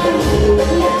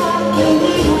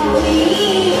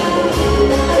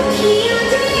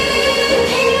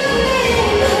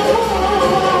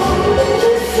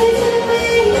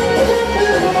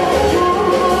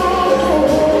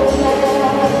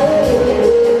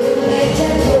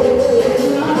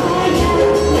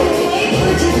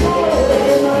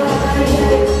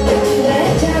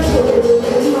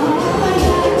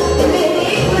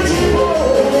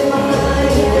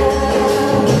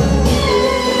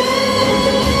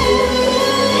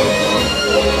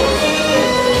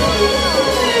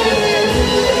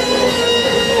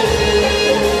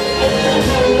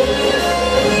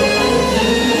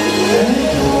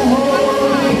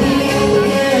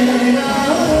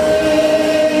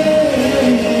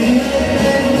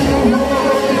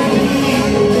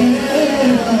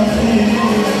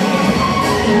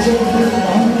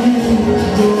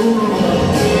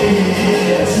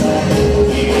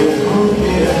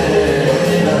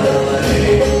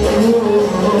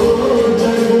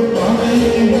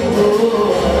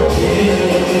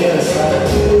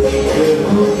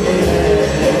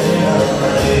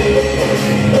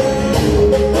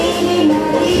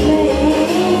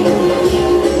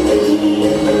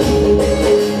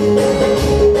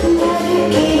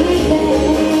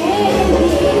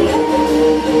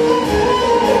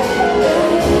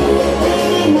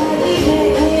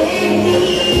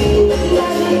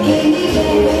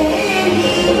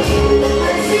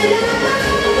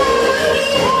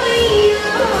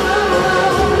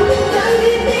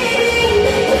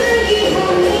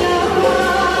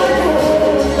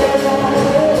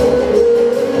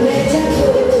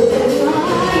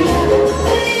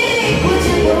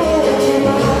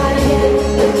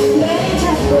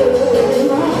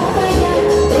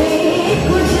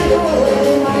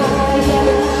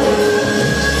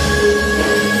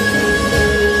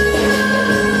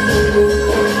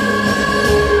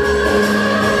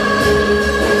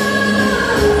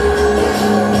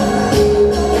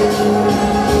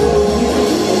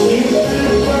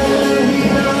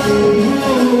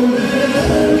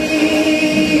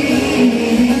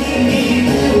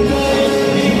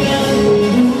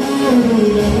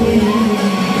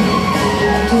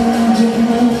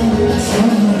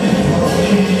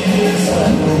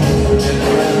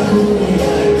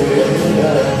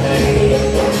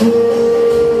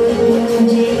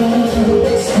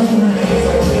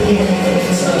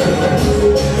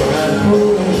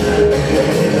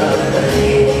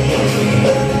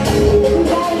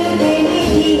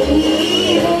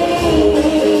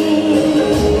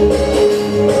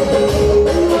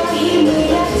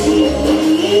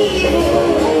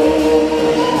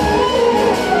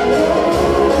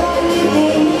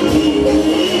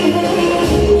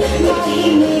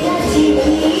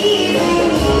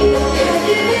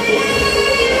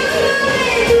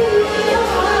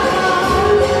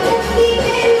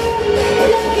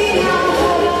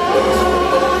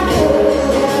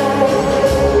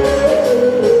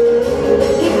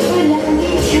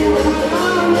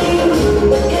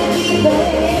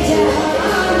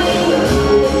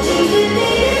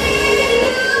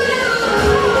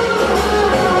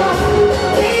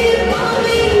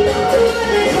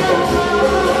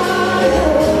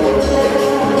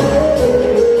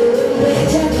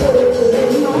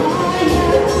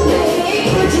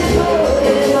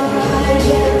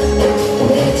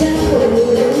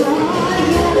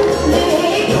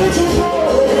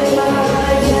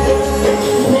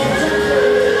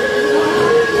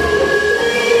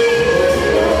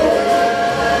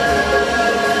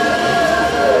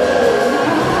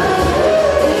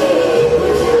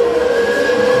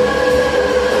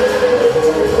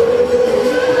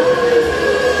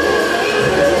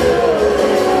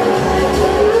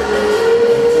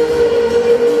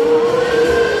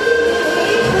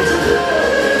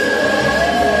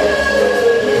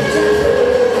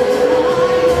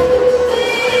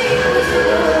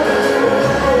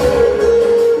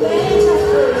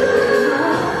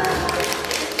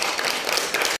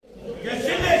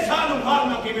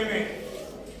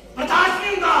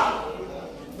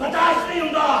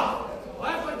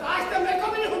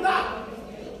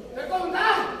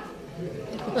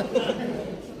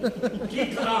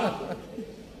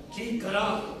करा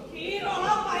की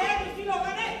रोहा पाया तुसी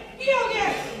लोगों ने की हो गया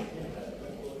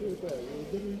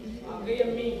आ गई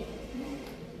अम्मी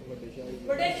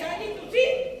बड़े शादी तुसी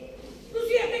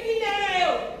अपने की ले आए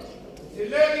हो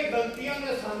जिले की गलतियां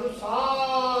ने सानू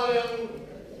सारे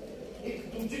एक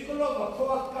दूजे को वक्ो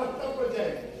वक्त करता पड़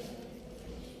जाए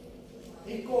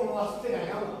एक होने वास्ते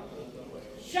आया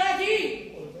शाह जी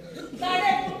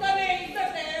साढ़े पुत्र ने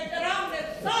इज्जत है एहतराम ने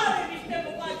सारे रिश्ते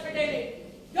मुका छड़े ने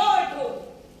जो उठो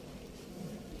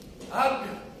अब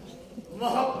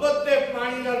मोहब्बत के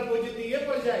पानी नाल बुझदी है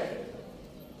पर जाए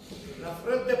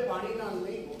नफरत के पानी नाल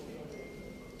नहीं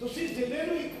तुसी जिले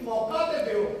नूं एक मौका दे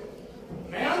दिओ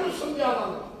मैं उन्हें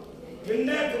समझावांगा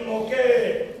किन्ने क मौके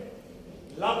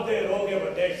लभदे रहोगे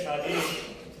बड़े शाह जी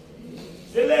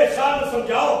जिले शाह नूं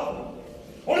समझाओ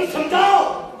हुण समझाओ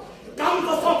कम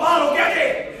बसों पार हो गया जे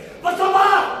बसों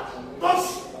पार बस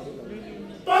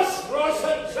बस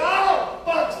रोशन शाह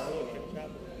बस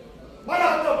बड़ा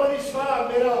तो बनीश्वरा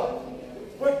मेरा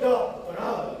बड़ा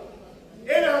बड़ा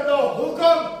इन्हां दा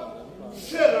हुक्म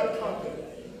सिर रखा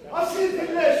असी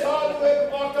जिले शाह को एक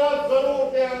मौका जरूर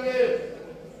देंगे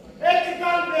एक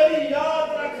गल मेरी याद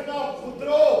रखना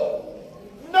पुत्रो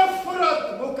नफरत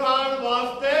मुकान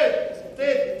वास्ते ते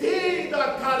दीन दा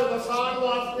घर वसान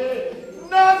वास्ते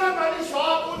ना मैं मेरी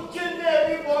शाह को जिन्ने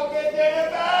भी मौके देने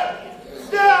पे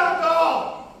देगा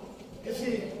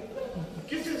किसी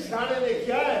सियाने ने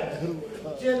क्या है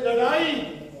जे लड़ाई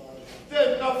ते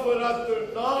नफरत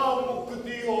ना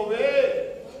मुकदी होवे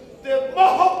ते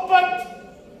मोहब्बत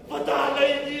पता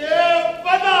नहीं दिए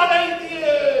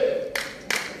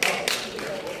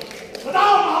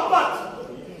बताओ मोहब्बत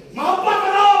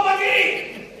बताओ बगी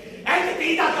ऐसे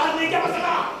दीदा कार नहीं क्या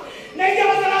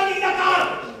मसला दीदा कार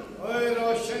ओए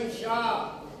रोशन शाह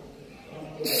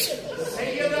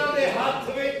सैयदा दे हाथ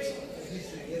विच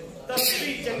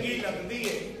तस्बीह चंगी लगदी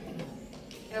है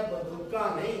ये बंदूका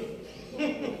नहीं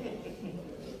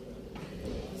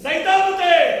सैयदा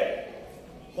ते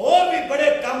और भी बड़े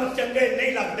काम चंगे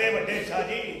नहीं लगते बड़े शाह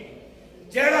जी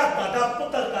जेड़ा तादा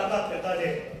पुत्र करदा फिरदा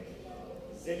जे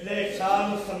जिले शाह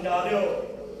नूं समझा दिओ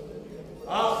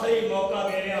आखिरी मौका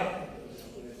दे रहा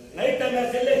नहीं तो मैं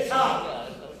जिले शाह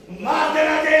मार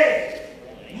देना जे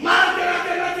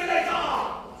जिले शाह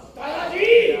ताया जी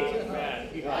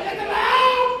अरे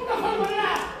तमाम कफन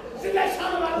बनना जिले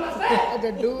शाह मारने वास्ते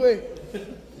डड्डू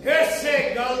कैसे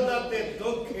गल दा ते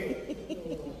दुख है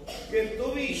कि तू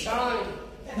भी शान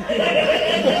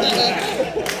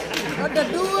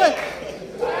डड्डू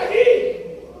ताया जी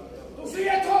तुसी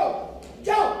इथों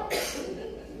जाओ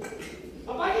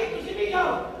अब्बा जी तुसी भी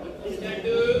जाओ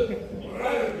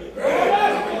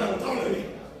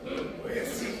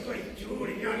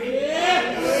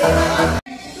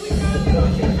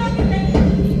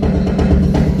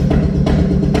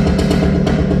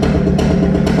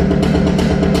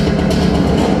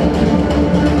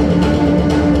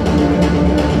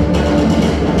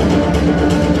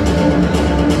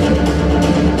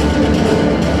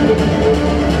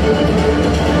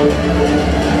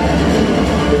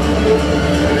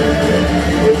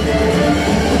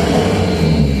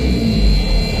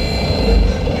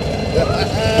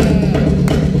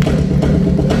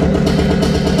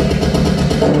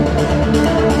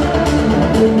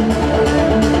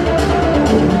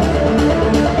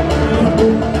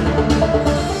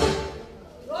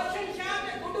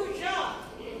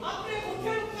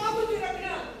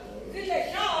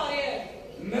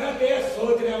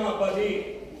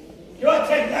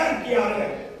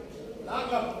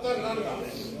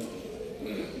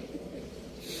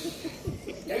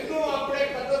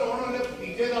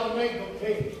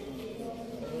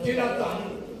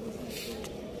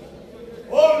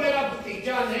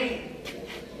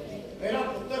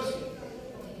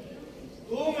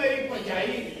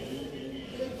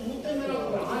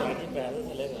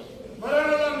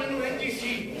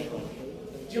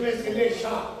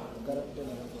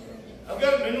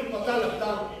अगर मैनू पता लगता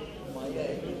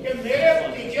कि मेरे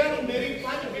भतीजे मेरी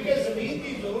 5 बिघे जमीन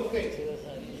की जरूरत है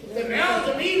तो मैं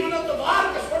जमीन उन्होंने तो बाहर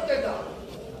के छोड़ देता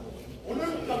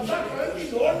उन्होंने कब्जा करने की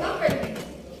लोड़ ना पैती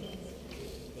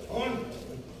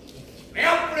मैं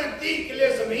अपने 30 किले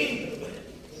जमीन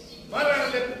मरण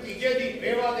वाले भतीजे की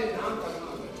बेवा के नाम करना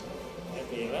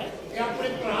अपने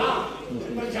भरा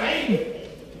भरजाई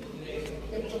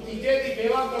भतीजे की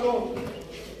बेवा करो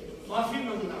माफी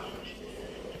मंगना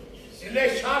जिले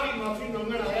शाह भी माफी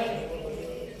मंगण आया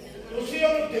तुसी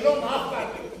उन्हें दिलों माफ कर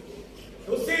दो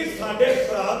तुसी साडे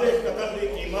भरा दे कतल की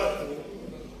कीमत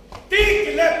 30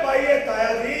 किले पाइए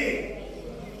ताया जी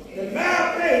ते मैं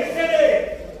अपने हिस्से दे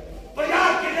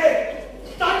 50 किले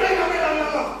ताडे नामे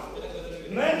लाऊंगा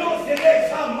मैनू जिले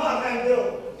शाह मार लैन दो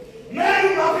मैं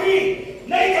माफी शादी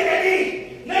नहीं चलेगी,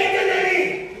 नहीं चलेगी।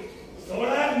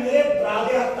 सोना मेरे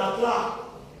बरादे तातला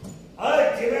और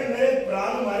जिवें मेरे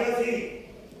बराद मारे सी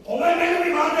उमें मैंने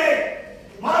भी मार दे,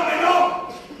 मार मैनू,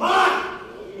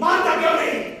 मार ता क्यों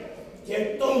नहीं? जे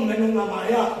तुम मैनू ना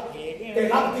मारिया ते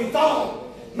रब दी तो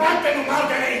मैं तेनू मार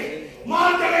दे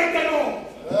नहीं तेनू।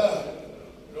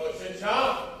 रोशन शाह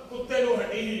कुत्ते नू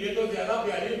हड्डी हीरे तो ज्यादा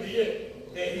प्यारी होती है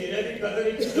ते हीरे की कदर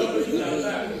ही किलो नहीं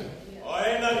जानता है। और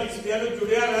इन्हां रिश्तियां नू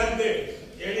जुड़िया रहन दे।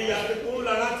 जेड़ी अग तू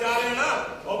लाना चाह रहे ना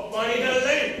वो पानी नाल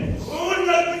नहीं खून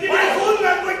नाल बुझी है। खून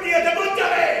नाल बुझी है ते बुझ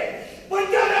जावे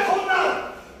खून नाल।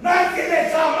 मैं किले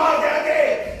सा मार देंगे।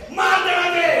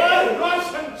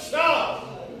 रोशन शाह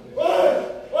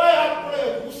ओए अपने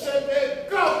गुस्से पे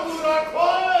काबू रखो।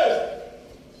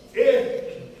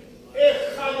 एक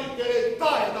खाली तेरे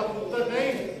ताए का पुत्र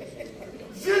नहीं,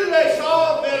 जिले शाह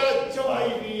मेरा जवाई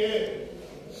भी है।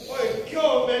 ओए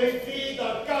क्यों मेरी धी का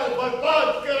घर बर्बाद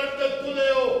करने तुले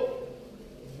हो?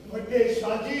 बड़े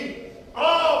शाह जी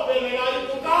आप लड़ाई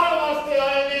पुकार वास्ते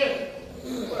आए ने।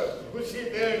 खुशी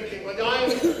देने की बजाय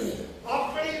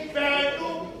अपनी बहन को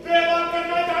बेवा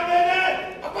करना चाहते हैं।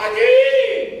 अब्बा जी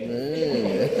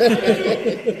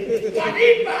तुम्हारी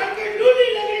बात को लूली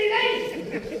लग रही नहीं,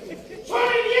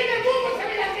 छोड़ लिए तो मुंह पर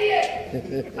चली जाती है।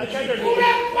 अच्छा पूरा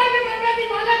फन बनने की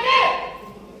मालक है,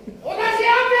 उधर से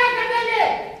आप क्या कर देंगे?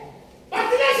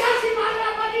 पतले शासी मारना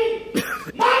पानी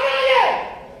मारना ये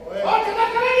और खत्म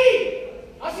करेगी।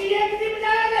 असी एक दिन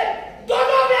बजाएंगे,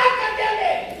 दोनों ब्याह कर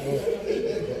देंगे।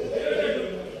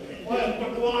 ओए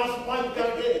बकवास बंद कर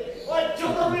दे। ओए जो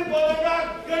भी बोलेगा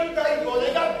गंदा ही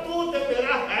बोलेगा। तू तो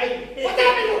मेरा है ही। पता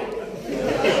नहीं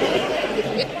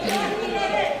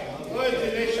ओए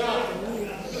दिनेशा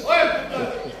ओए पुत्र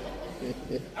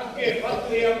अगे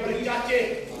बढ़ते अपने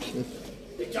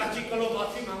चाची कलो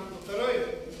माफी मांग पुत्र। ओए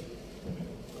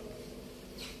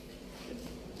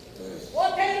वो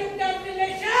थे रुक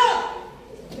दिलेशा,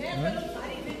 मैं तेरे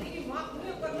सारी बेटी की मां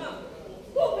पूरे करना।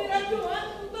 वो मेरा जवान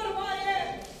पुत्र मारे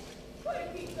कोई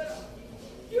ठीक करो।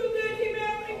 क्यों बेटी मैं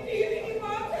अपनी टीवी नहीं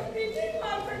मार सकती, नहीं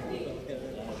मार सकती।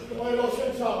 ओए रोशन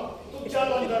शाह तू चल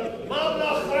अंदर, मामला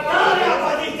खराब जा है। रहा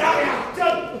बाजी, जा रहा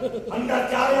चल अंदर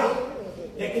जा रहा।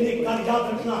 लेकिन एक गल याद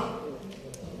रखना,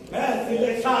 मैं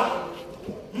जिले शाह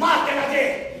मार देना जे।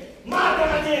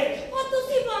 और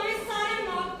तुसी भावे सारे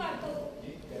माफ कर दो,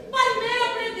 पर मैं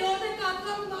अपने दियोर दे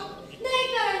काका नूं माफ नहीं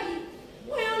करांगी।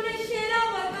 मैं उन्हें शेरा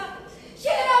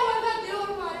वर्गा दियोर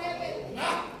मारिया पे।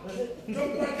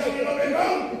 चुप कर जा मेरा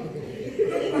बेगम,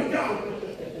 चुप कर जा।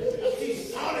 असी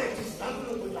सारे जिस दर्द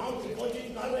को बुझाने की कोशिश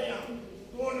कर रहे हैं,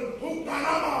 तू उन्हें भूखा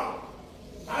ना मार।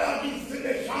 आया जी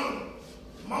जिले शाह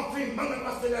माफी मंगने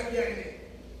वास्ते लेके आए ने।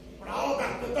 पढ़ाओ का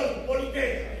कतल पोलिटे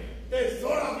ते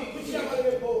जोड़ा की खुशियां कर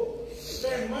देखो ते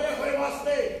मरे हुए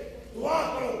वास्ते दुआ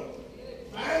करो।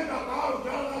 बहन का काल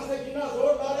जान वास्ते जिन्ना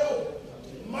जोर डाले हो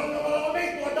मरने वाला नहीं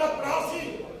ਤੁਹਾਡਾ ਭਰਾ ਸੀ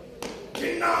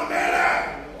जिन्ना मेरे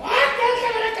और कल से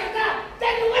मेरा करता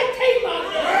तेनू ਇੱਥੇ ही मार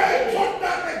दे।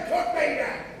 छोटा ही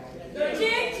है।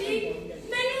 जेठ जी,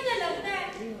 मैनू तो लगता है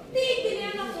 30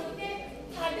 दिनों का सुन के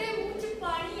साडे मुंह च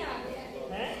पानी आ गया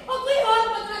है। और कोई और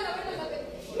बदला लगे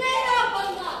मेरा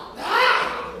बंदा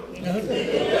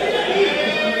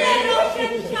ते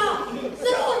रोशन शाह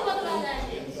जरूर बदला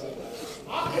लेंगे।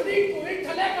 आखिरी पूरी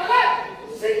थले कर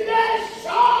जिले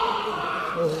शाह।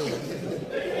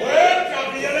 ओए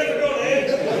चाबी वाले घटोने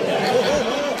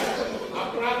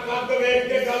अपना कद वेख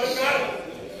के गल कर।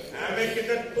 एवें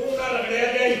किते तू ना रगड़िया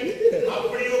जाई।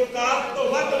 अपनी औकात तो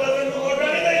वध वजन नू मोड़ा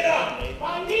नहीं देना।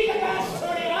 पानी लगा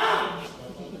छोड़िया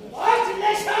और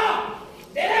जिले शाह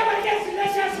तेरे वर्गे जिले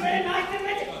शाह सवेरे नाश्ते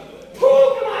में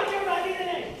फूक मार के उड़ा दी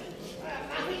ने।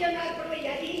 काफी जन्नत पर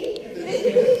भैया जी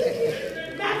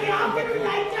ताकि आपके भी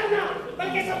लाइक करना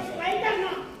बल्कि सब्सक्राइब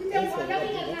करना ते फॉलो भी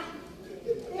करना।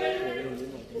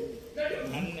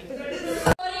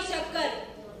 बोरी शक्कर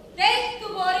ते एक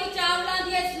बोरी चावलां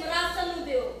दी इस मरासन नूं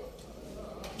दियो।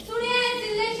 सुनिया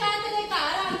जिले शाह तेरे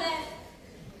घर आंदा है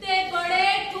ते बड़े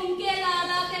ठुमके ला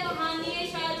के कहानी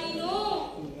शाह जी नूं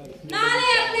नाले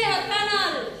अपने हत्थां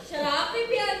नाल शराब भी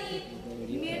पियानी।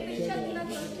 मेरे पे शक ना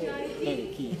कर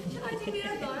थी शाह जी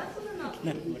मेरा गाना सुनना।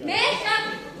 मैं शक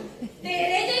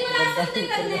तेरे जे मरासन ते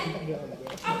करना है।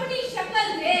 अपनी शक्ल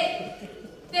देख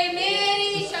ते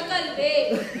मेरी शक्ल देख,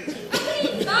 अपनी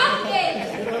जात देख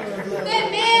ते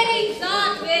मेरी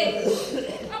जात देख,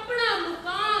 अपना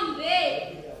मुकाम देख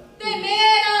ते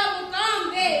मेरा मुकाम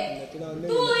देख।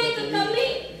 तू एक कमी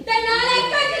ते नाले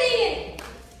कजरी है।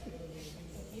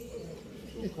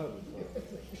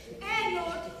 ए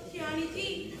नोट सियानी जी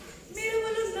मेरे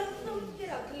वालों नख समझ के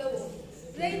रख लवो।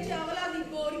 रही चावला दी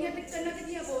बोरियां ते कनक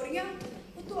दी बोरियां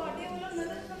वो ਤੁਹਾਡੇ वालों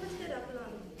नजर समझ के रख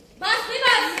लांगे।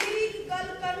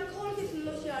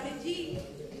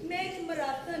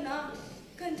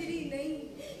 कंजरी नहीं,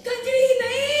 कंजरी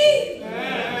नहीं।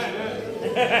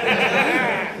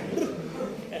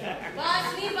 बस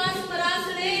नहीं बस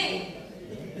मरासने,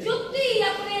 जुत्ती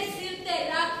अपने सिर ते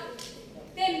रख,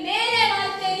 ते मेरे वाल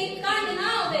तेरी कंड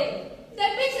ना होवे, ते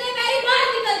पिछले पैरी बाहर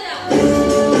निकल जा।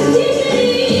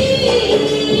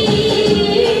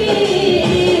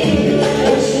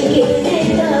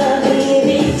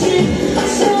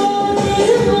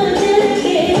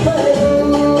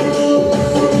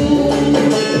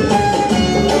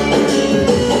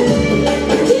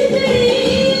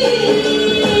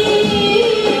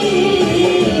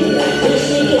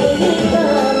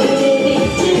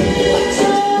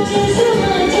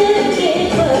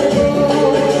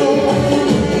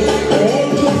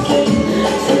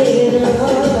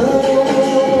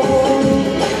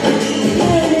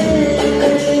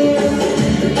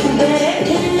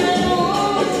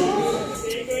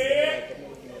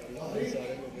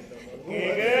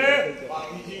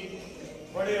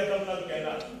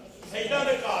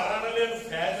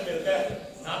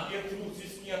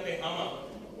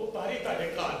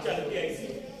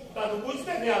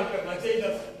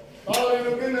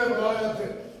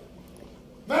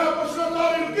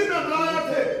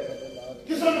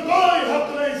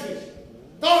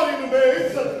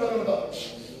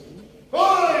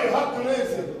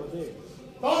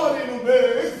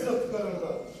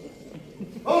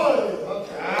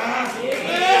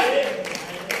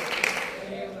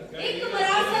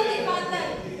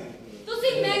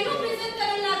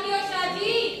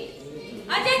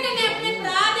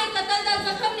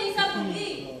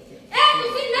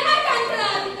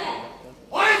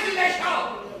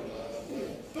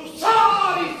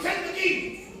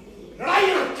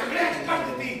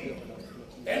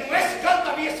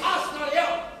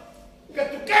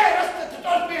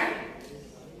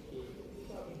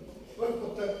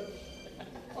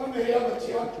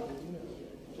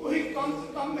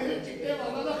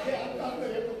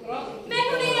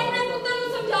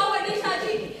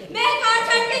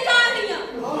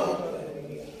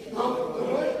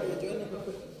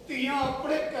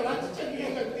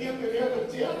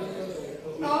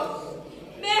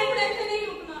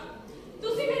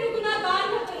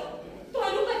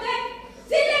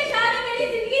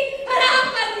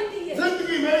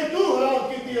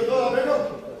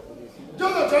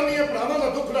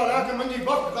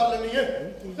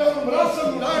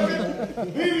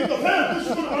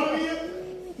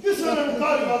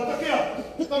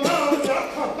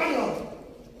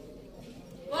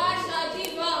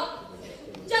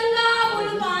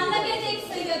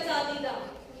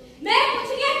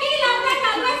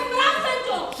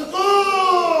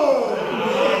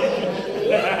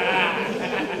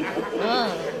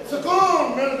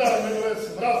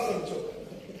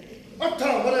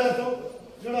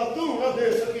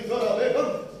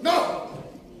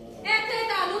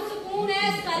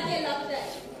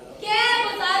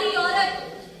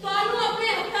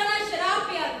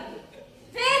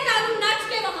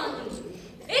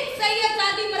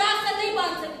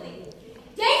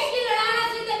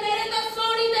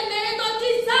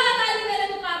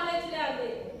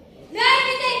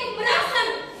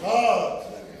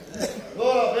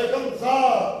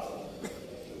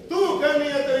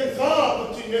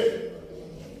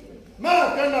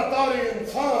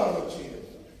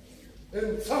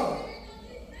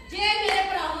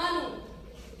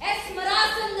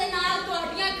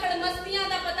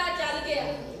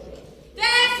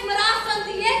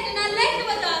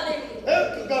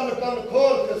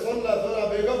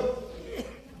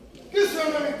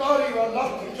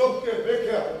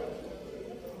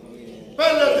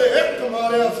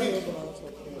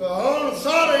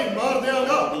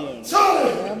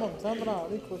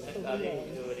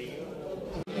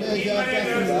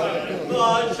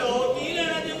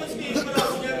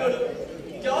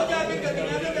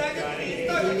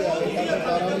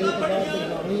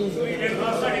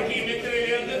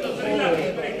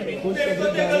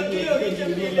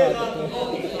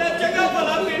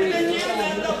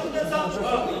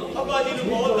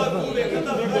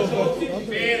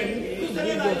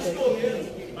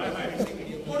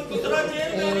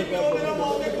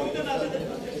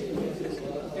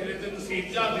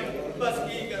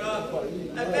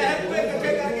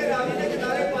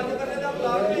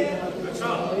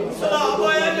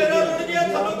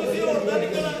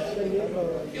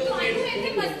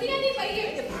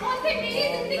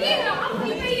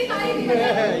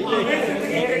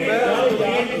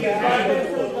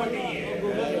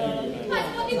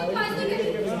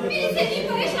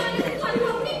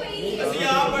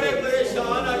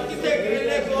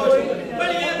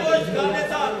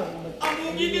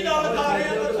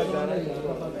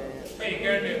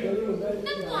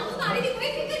 ना ਤੁਹਾਨੂੰ ਤਾਰੀ ਦੀ ਕੋਈ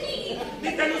ਫਿਕਰ ਨਹੀਂ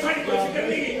ਨਹੀਂ ਤੈਨੂੰ ਸਾਡੀ ਕੋਈ ਫਿਕਰ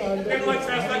ਨਹੀਂ ਤੈਨੂੰ ਅੱਜ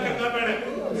ਫੈਸਲਾ ਕਰਨਾ ਪੈਣਾ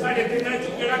ਸਾਡੇ ਤਿੰਨਾਂ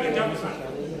ਚ ਕਿਹੜਾ ਕਿ ਜੱਬ ਸਾਡਾ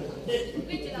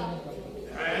ਵਿੱਚ ਲਾਓ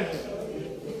ਹੈ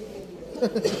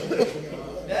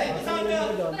ਲੈ ਕਿਸਾਨ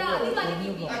ਭਰਾ ਦੀ ਗੱਲ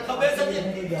ਕੀਤੀ ਖੱਬੇ ਸੱਜੇ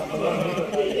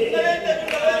ਤੇਰੇ ਤੇ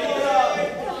ਕਵੇ ਮੋਰਾ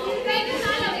ਕਹਿੰਦੇ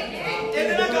ਨਾ ਲਵੇਗੇ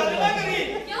ਇਹਦੇ ਨਾਲ ਗੱਲ ਨਾ ਕਰੀ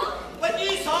ਕਿਉਂ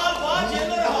 25 ਸਾਲ ਬਾਅਦ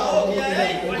ਜੇਲ੍ਹ ਰਹਾ ਹੋ ਗਿਆ ਹੈ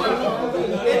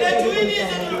ਇਹਨੇ ਚੂਈ ਨਹੀਂ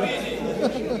ਇੱਜ਼ਤ ਲੁੱਟੀ ਸੀ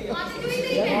ਅੱਜ ਵੀ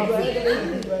ਨਹੀਂ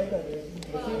ਕਹਿੰਦੀ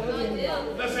ਨਾ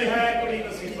ਨਸੇ ਹੈ ਕੁੜੀ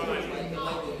ਨਸੀਬਾਂ ਵਾਲੀ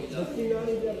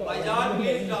ਭਾਈਜਾਨ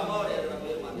ਪਲੀਜ਼ ਡਰਾਮਾ ਹੋ ਰਿਹਾ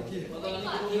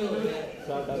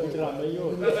ਸਾਡਾ ਵੀ ਡਰਾਮਾ ਹੀ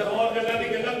ਹੋ ਨਸੇ ਹੋਰ ਗੱਲਾਂ ਦੀ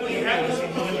ਗੱਲਾਂ ਕੁੜੀ ਹੈ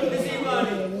ਨਸੀਬਾਂ ਵਾਲੀ ਨਸੀਬਾਂ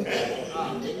ਵਾਲੀ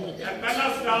ਪਹਿਲਾ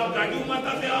ਸਟਾਪ ਗਾਜੂ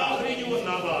ਮਾਤਾ ਤੇ ਆਖਰੀ ਜੂ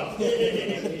ਨਾਬਾਦ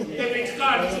ਤੇ ਵਿੱਚ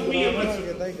ਘਾਟ ਸੁਮੀ ਅਮਰ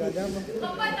ਕਹਿੰਦਾ ਹੀ ਗਾਜਾ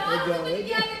ਪਾਪਾ ਨਾ ਕੁਝ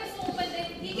ਕਿਹਾ ਕਿ ਬਸੋ ਬੰਦੇ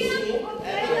ਠੀਕ ਹੈ ਨਾ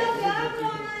ਪਹਿਲਾ ਪਿਆਰ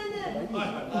ਕਰਾਉਣਾ ਇਹਨੇ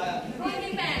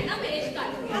ਮੇਰੀ ਭੈਣ ਨਾ ਪੇਸ਼ ਕਰ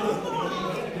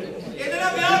ਇਹਦੇ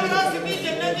ਨਾਲ ਵਿਆਹ ਕਰਾ ਸਿੱਧੀ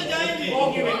ਜੰਨਤ ਚ ਜਾਏਗੀ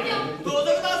ਉਹ ਕਿਵੇਂ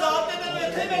ਦੋਜ਼ਖ ਦਾ ਜ਼ਾਬ ਤੇ ਤੈਨੂੰ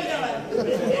ਇੱਥੇ ਮਿਲ ਜਾਣਾ ਹੈ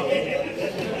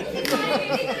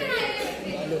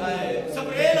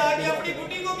ਸਪਰੇ ਲਾ ਕੇ ਆਪਣੀ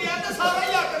ਬੁੱਢੀ ਕੋ ਗਿਆ ਤਾਂ ਸਾਰਾ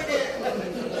ਹੀ ਆਕੜ ਗਿਆ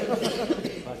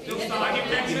ਜੋ ਸਾਡੀ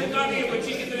ਟੈਨਸ਼ਨ ਕਾਹਦੀ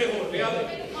ਬੱਚੀ ਕਿਤਨੇ ਹੋ ਰਿਹਾ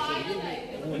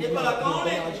ਇਹ ਭਲਾ ਕੌਣ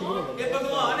ਹੈ ਇਹ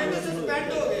ਭਗਵਾਨ ਹੈ ਕਿ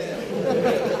ਸਸਪੈਂਡ ਹੋ ਗਿਆ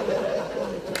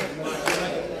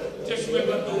ਚਸ਼ਮੇ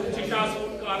ਬੰਦੂਕ ਚਿੱਟਾ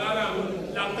ਸੂਟ ਕਾਲਾ ਰੰਗ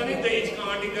ਲੱਗਦਾ ਨਹੀਂ ਦਹੀਂ ਚ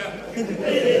ਕਾਂਡ ਡਿੱਗਾ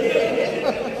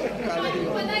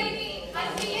ਪਤਾ ਹੀ ਨਹੀਂ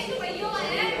ਅੱਜ ਇਹ ਦੁਬਈਓ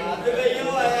ਆਇਆ ਹੈ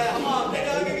ਦੁਬਈਓ ਆਇਆ ਹਮਾਮ ਤੇ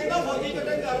ਜਾ ਕੇ ਕਹਿੰਦਾ ਫੌਜੀ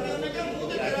ਕਟਿੰਗ ਕਰਦੇ ਉਹਨੇ ਕਿ ਮੂੰਹ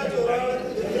ਤੇ ਤੇਰਾ ਚੋਰਾ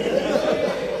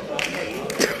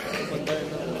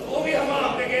ਉਹ ਵੀ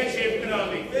ਹਮਾਮ ਤੇ ਗਏ ਸ਼ੇਪ ਕਰਾ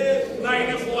ਲਈ ਨਾ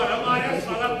ਇਹਨੇ ਫੁਹਾਰਾ ਮਾਰਿਆ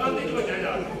ਸਾਲਾ ਕੰਧ ਚ ਵੱਜਾ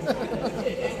ਜਾ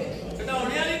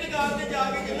ਕਢਾਉਣੇ ਵਾਲੀ ਦੁਕਾਨ ਤੇ ਜਾ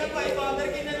ਕੇ ਕਹਿੰਦਾ ਭਾਈ ਬਾਂਦਰ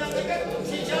ਕਿੰਨੇ ਦਾ ਮੈਂ ਕਿਹਾ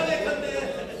ਸ਼ੀਸ਼ਾ ਵੇਖਣ ਦੇ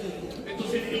ਤੇ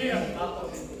ਤੁਸੀਂ ਨਿਕਲਿਆ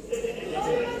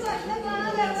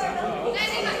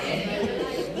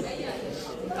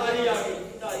ਤਾਰੀ ਆ ਗਈ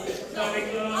ਤਾਰੀ ਸਾਰੇ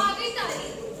ਆ ਗਈ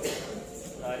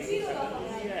ਤਾਰੀ ਕੀ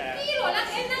ਰੋਲਾ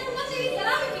ਇਹਨਾਂ ਨੂੰ ਬਸ ਇਹ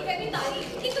ਜਰਾ ਵੀ ਫਿਕਰ ਨਹੀਂ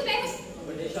ਤਾਰੀ ਇੱਕ ਬੈਠ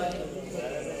ਵੱਡੇ ਸ਼ਾਹੀ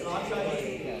ਰਾਜ ਸ਼ਾਹੀ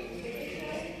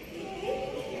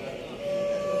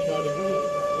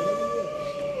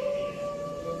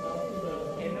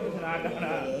ਇਹਨੂੰ ਸੁਣਾ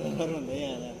ਡਰਾ ਹੁੰਦੇ ਆ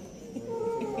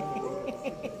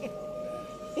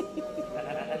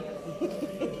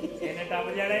ਇਹਨੇ ਟੱਪ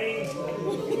ਜਾਣਾ ਹੀ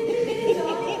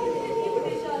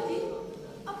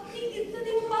अपनी इज्जत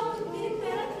इन बात मेरे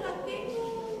पैरों च रख के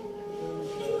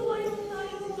एक बार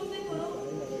तारी को तुमने करो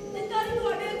ते तारी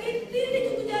ਤੁਹਾਡੇ ਅੱਗੇ ਦਿਲ ਵਿੱਚ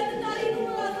ਗੁਜ਼ਾਰ ਤੇ ਤਾਰੀ ਨੂੰ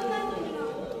ਮੁਲਾਜ਼ਮ ਨਾ ਸਮਝਣਾ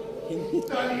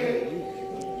ਤਾਰੀਏ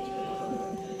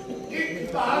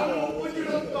ਇੱਕ ਤਾਰ ਨੂੰ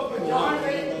ਉਜੜਨ ਤੋਂ ਬਚਾਉਣ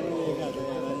ਲਈ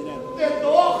ਤੇ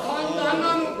ਦੋ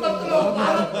ਖਾਨਦਾਨਾਂ ਨੂੰ ਕਤਲੋ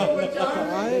ਭਾਰਤ ਤੋਂ ਬਚਾਉਣ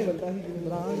ਲਈ ਆਏ ਬੰਦਾ ਹੀ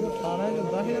ਇਮਰਾਨ ਦਾ ਥਾਣਾ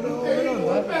ਹੁੰਦਾ ਸੀ ਉਹ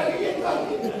ਬਣਾਉਂਦਾ ਪਹਿਲੀ ਗੱਲ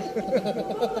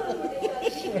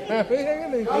ਐਵੇਂ ਹੈ ਕਿ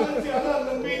ਨਹੀਂ ਗੱਲ ਜ਼ਿਆਦਾ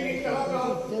ਲੰਬੀ ਨਹੀਂ ਕਰਾਂਗਾ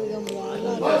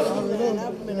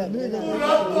ਨਹੀਂ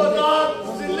ਰਾਤੋਂ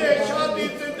ਰਾਤ ਜ਼ਿਲੇ ਸ਼ਾਦੀ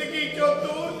ਜ਼ਿੰਦਗੀ ਚੋਂ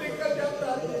ਦੂਰ ਨਿਕਲ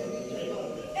ਜਾਂਦਾ ਹੈ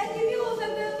ऐसे भी हो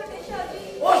सकता है बड़े शादी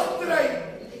ਉਸ ਤਰ੍ਹਾਂ ਹੀ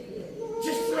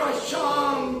ਜਿਸ ਤਰ੍ਹਾਂ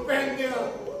ਸ਼ਾਮ ਪੈਂਦਿਆਂ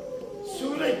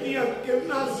ਸੂਰਜ ਦੀਆਂ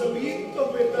ਕਿਰਨਾਂ ਜ਼ਮੀਨ ਤੋਂ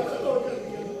ਬੇਦਖਲ ਹੋ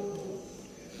ਜਾਂਦੀਆਂ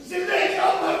ਜ਼ਿਲੇ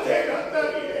ਸ਼ਾਹ ਮਰ ਜਾਏਗਾ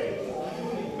ਤਾਰੀਏ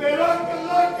ਮੇਰਾ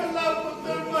ਕੱਲਾ ਕੱਲਾ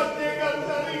ਪੁੱਤਰ ਮਰ ਜਾਏਗਾ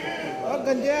ਤਾਰੀਏ ਉਹ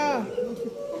ਗੰਜਿਆ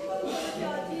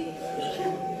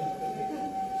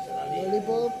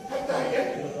ਲੋਲੀਪੌਪ ਤਾਰੀਏ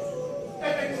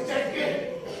ਇਹਦੇ ਚੱਕ ਕੇ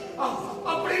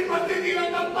ਆਪਣੀ ਪਤੀ ਦੀ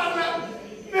ਰਕਮ ਭਰ ਲੈ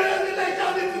ਮੇਰੇ ਜ਼ਿਲੇ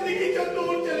ਸ਼ਾਹ ਦੀ ਜ਼ਿੰਦਗੀ ਚੋਂ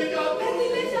ਦੂਰ ਚਲੀ ਜਾ ਤੂੰ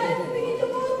दिल शायद जिंदगी से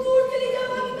बहुत दूर चली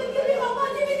जाऊंगी तो कभी पापा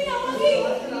जी भी नहीं आऊंगी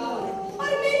और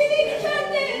मेरी भी एक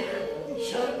शर्त है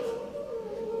शर्त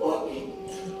वो की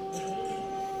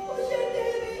वो शर्त है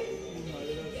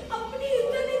कि अपनी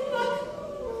इज्जत इस वक्त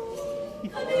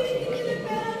कभी भी किसी के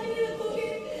पैरों से नहीं रखोगे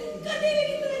कभी भी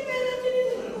किसी के पैरों से नहीं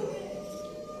रखोगे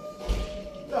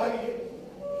तारीए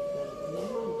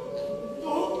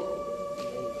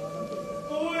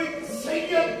तू एक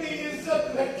सैयद की इज्जत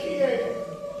रखी है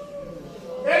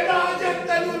बेटा आज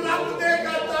तेन रब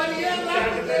देगा तारीए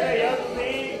रब देगा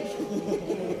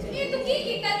ये तू की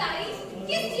कीता तारी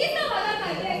किस चीज का वादा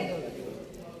कर रहा है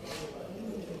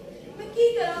मैं की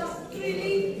करा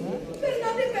रियली फिर ना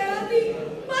भी पैरा थी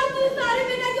पर तू सारे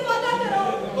मेरा के वादा करो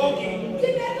ਉਹ ਕੀ कि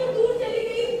मैं तो दूर चली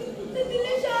गई तो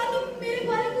दिले शाह तो मेरे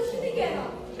बारे कुछ नहीं कहना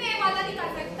मैं वादा नहीं कर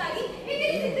सकती तारी ये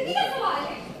मेरी जिंदगी का सवाल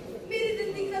है मेरी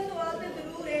जिंदगी का सवाल तो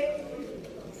जरूर है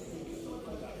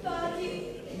ताजी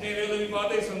ਮੇਰੇ ਤੋਂ ਵੀ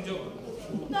ਬਾਤ ਹੀ ਸਮਝੋ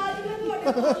ताजी मैं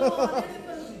ਤੁਹਾਡੇ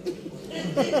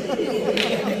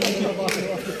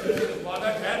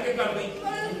ਵਾਦਾ ਠਹਿਰ ਕੇ ਕਰ ਲਈ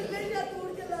पर दिले शाह दूर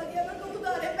चला गया मैं तो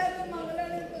उधारे पैसे मांग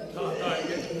लेने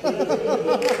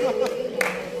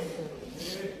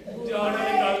ਜਾਣ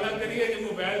ਵਾਲੀ ਗੱਲ ਨਾ ਕਰੀਏ ਜੇ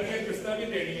ਮੋਬਾਈਲ ਦੀਆਂ ਕਿਸ਼ਤਾਂ ਵੀ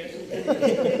ਦੇਣੀਆਂ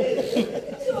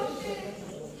छोटे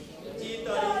ਜੀ ਤਾਰੀ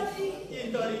ताजी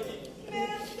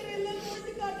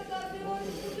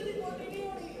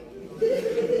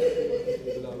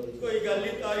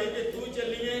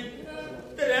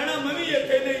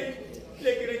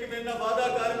मेरे ना वादा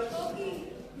कर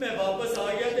मैं वापस आ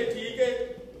गया तो ठीक है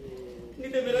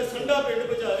नहीं तो मेरा संडा पेट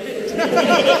बचा ले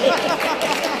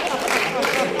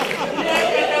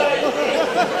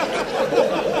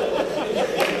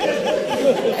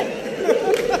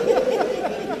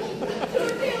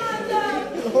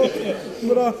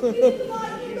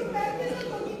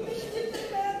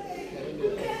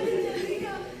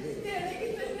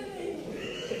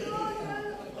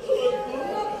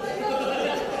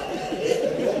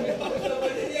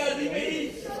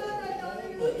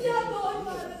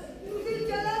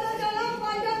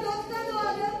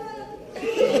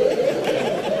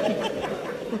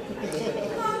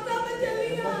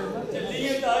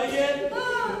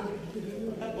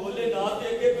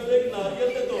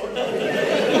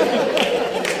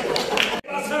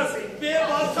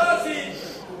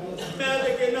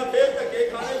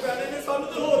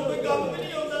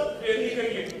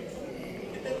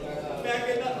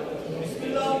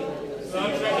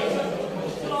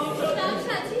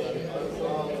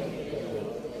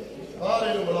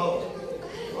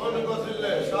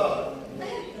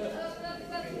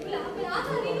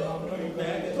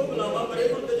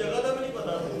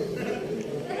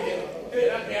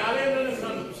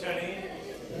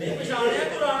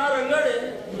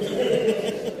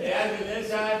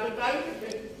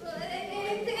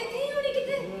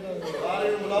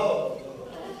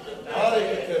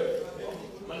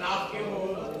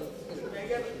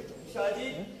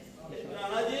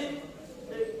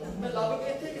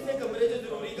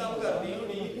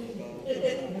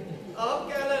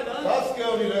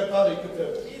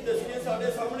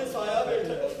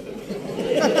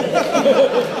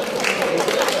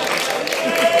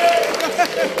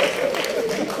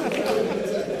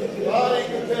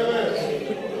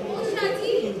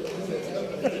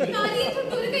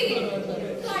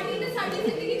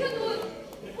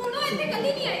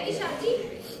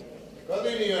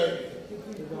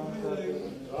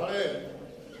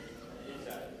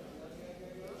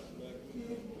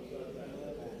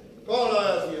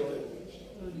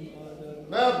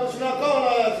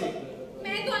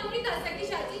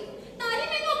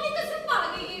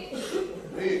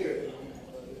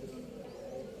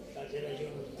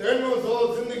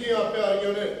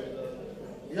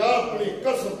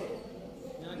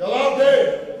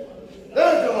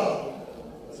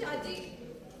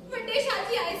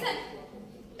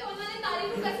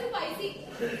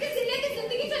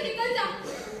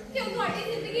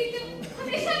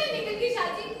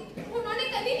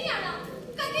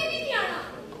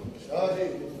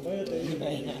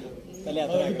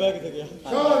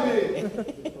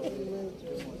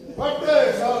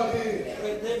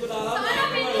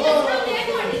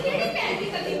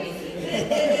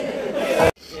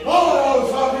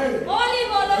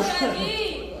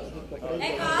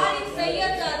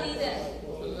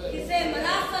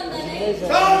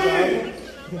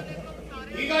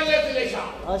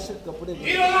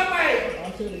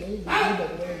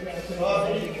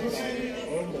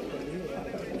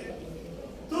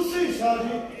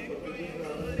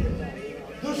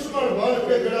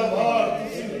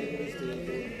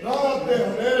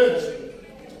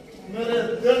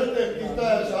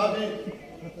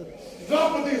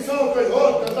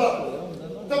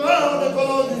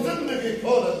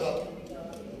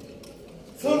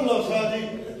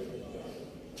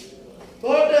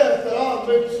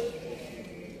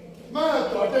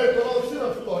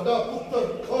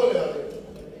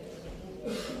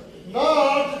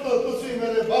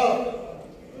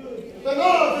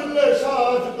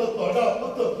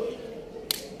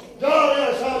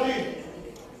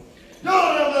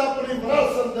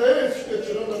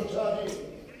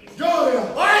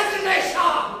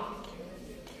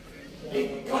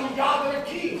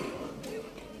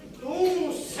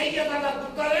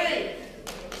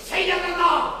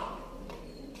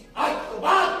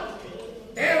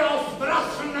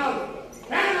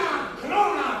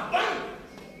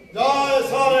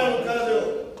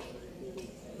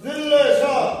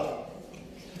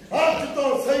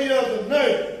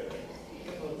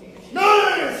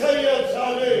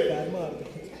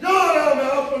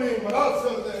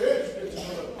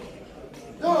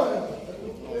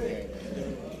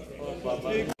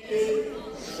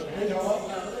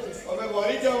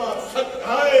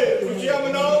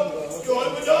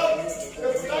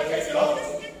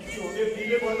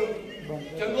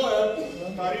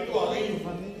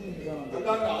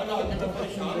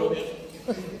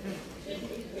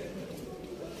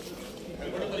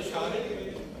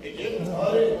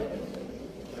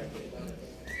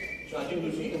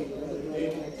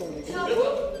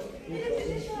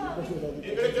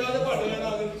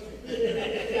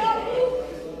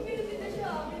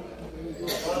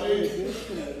Sorry.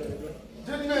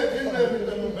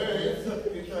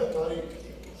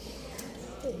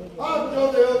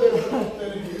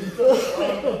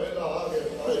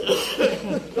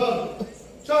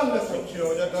 पीछे हो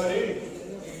जा कारी।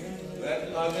 मैं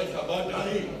आगे शाबाश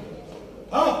डाली।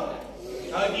 हाँ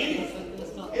शाह जी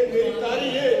ये मेरी कारी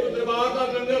है तो दिमाग का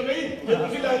गंदम नहीं ये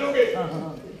तुसी ले लोगे।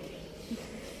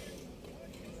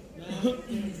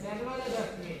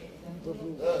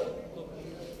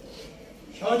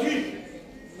 शाह जी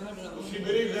तुसी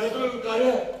मेरी गैरत में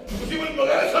लुकाया तुसी मन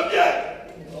बगैर समझे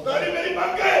कारी मेरी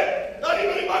मांग है कारी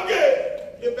मेरी मांग है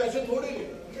ये पैसे थोड़े नहीं।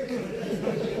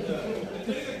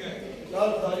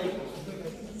 चल कारी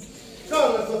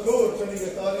चल ससुर चलिए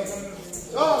कारी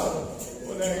चल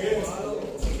वो लेंगे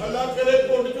अल्लाह करे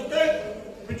टूट चुके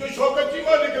पिछो शौकत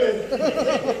चीमा निकले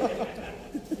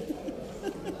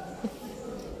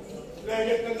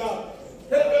लेंगे कंधा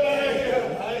फिर कला लेंगे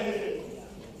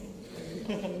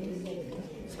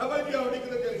समझ गया होनी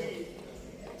किधर चल गई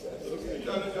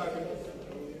चलो जाके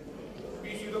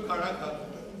पीसी तो खाना खा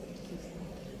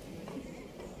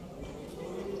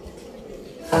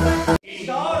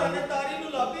शाह ने तारी ਨੂੰ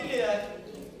ਲੱਭ ਹੀ ਲਿਆ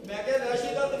ਮੈਂ ਕਿਹਾ ਵੈਸ਼ੀ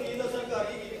ਦਾ ਤਮੀਜ਼ ਅਸਰ ਕਰ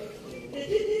ਹੀ ਗਈ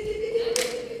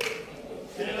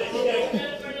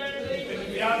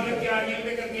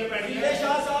ये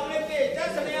शाह साहब ने भेजा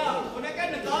सुनिया उन्हें कहा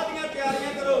निकाह ਦੀਆਂ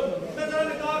ਤਿਆਰੀਆਂ ਕਰੋ ਤੇ ਜਰਾ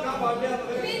ਨਿਕਾਹ ਖਾ ਫੜ ਲਿਆ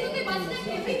ਮੈਨੂੰ ਤੇ ਬਸ ਨਾ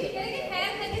ਕਹਿੰਦੇ ਕਿ ਕਰੇ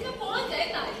ਖੈਰ ਕਰੇ ਤਾਂ ਪਹੁੰਚ ਜਾਏ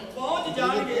ਤਾਰੀ ਪਹੁੰਚ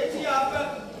ਜਾਣਗੇ ਜੀ ਆਪ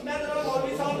ਮੈਂ ਜਰਾ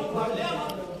ਮੌਲਵੀ ਸਾਹਿਬ ਨੂੰ ਫੜ ਲਿਆ ਵਾ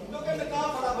ਕਿਉਂਕਿ ਨਿਕਾਹ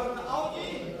ਫਟਾਫਟ ਆਓ ਜੀ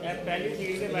ਇਹ ਪਹਿਲੀ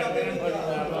ਚੀਜ਼ ਤੇ ਬੈਠੇ ਨੇ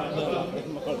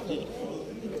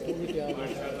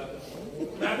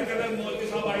मैं भी कहता मोल के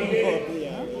साहब आई गए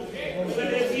उसने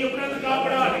ऐसी अपना निकाह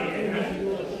पढ़ा ली है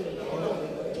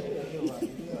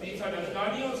नहीं साडा निकाह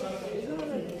नहीं हो सकता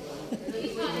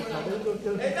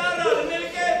ਇਹਦਾ ਰਲ ਮਿਲ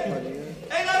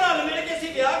ਕੇ ਅਸੀਂ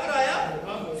ਵਿਆਹ ਕਰਾਇਆ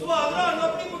ਸੁਹਾਗਰਾ ਨੂੰ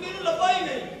ਆਪਣੀ ਕੁੜੀ ਨੂੰ ਲੱਭਾ ਹੀ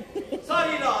ਨਹੀਂ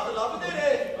ਸਾਰੀ ਰਾਤ ਲੱਭਦੇ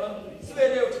ਰਹੇ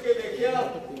ਸਵੇਰੇ ਉੱਠ ਕੇ ਦੇਖਿਆ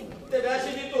ਤੇ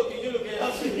ਵੈਸ਼ੀ ਦੀ ਧੋਤੀ 'ਚ ਲੁਕਿਆ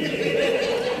ਸੀ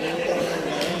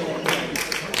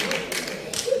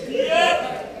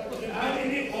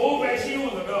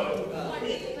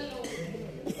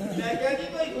मैं क्या जी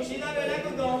कोई खुशी का वेला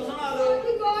कोई गाउन सुना दो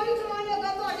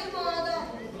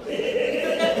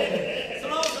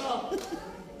सुनाओ सुनाओ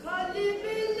खाली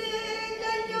मिले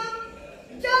गया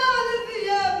चाल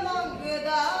पिया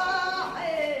मंगदा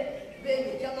है बिन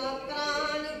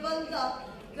जमाकान बंदा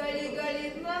गली गली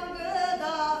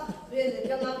मंगदा बिन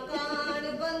जमाकान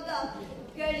बंदा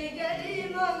गली गली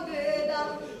मंगदा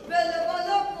बिल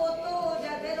वाला पोतो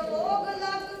जब रोग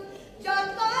लग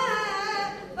जाता है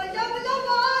जब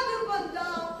लबाद बंदा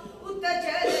उत्ते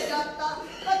चल जाता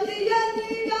पतिया नी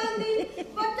जानी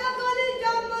बच्चा गली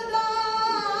जमदा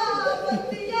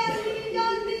पतिया नी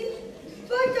जानी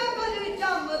बच्चा गली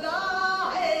जमदा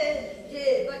है जे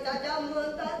बच्चा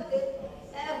जमदा ते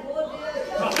ए हो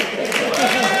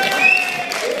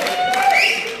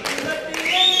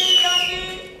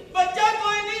बच्चा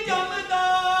कोई नहीं जमदा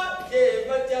जे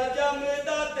बच्चा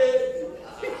जमदा ते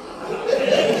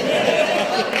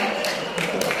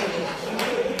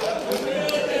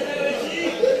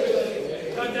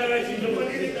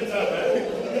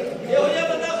ਇਹੋ ਜਿਹਾ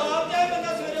ਬੰਦਾ ਖਾਬ ਜਾਏ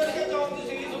ਬੰਦਾ ਸਵੇਰੇ ਉੱਠ ਕੇ ਚੌਂਕ ਦੀ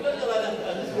ਸਿੱਧੀ ਸੁੱਧਰ ਚਲਾ ਜਾਂਦਾ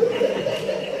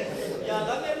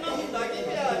ਯਾਦਾ ਮੇਰੇ ਨਾਲ ਹੁੰਦਾ ਕੀ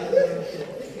ਪਿਆਰ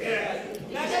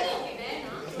ਮੈਂ ਜਦੋਂ ਕਿ ਮੈਂ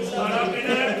ਨਾ खाना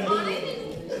पीना ਆਣੇ ਤੇ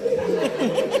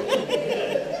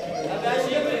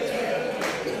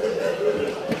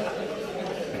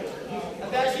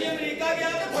ਅਬੈਸ਼ੀ ਅਮਰੀਕਾ ਗਿਆ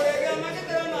ਤੇ ਫੜਿਆ ਗਿਆ ਮੈਂ ਕਿ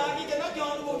ਤੇਰਾ ਨਾਂ ਕੀ ਕਹਿੰਦਾ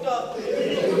ਜੌਨ ਬੂਟਾ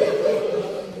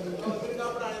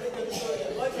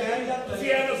ਤੁਸੀਂ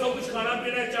ਇਹ ਦੱਸੋ ਕੁਝ ਖਾਣਾ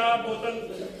ਪੀਣਾ ਚਾਹ ਬੋਤਲ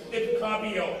ਤੇ ਖਾ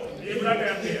ਪੀ ਆਓ ਇਹ ਬੜਾ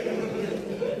ਟਾਈਮ ਤੇ ਹੈ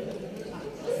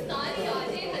ਤਾਰੀ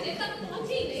ਆਜੇ ਹਜੇ ਤੱਕ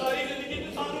ਪਹੁੰਚੀ ਨਹੀਂ ਸਾਰੀ ਜ਼ਿੰਦਗੀ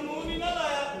ਤੂੰ ਸਾਨੂੰ ਮੂੰਹ ਨਹੀਂ ਨਾ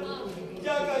ਲਾਇਆ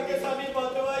ਜਾ ਕਰਕੇ ਸਾਡੀ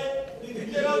ਬਦਦੁਆਈ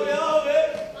ਤੇਰਾ ਵਿਆਹ ਹੋਵੇ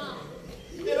ਹਾਂ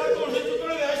ਤੇਰਾ ਘੁੰਡ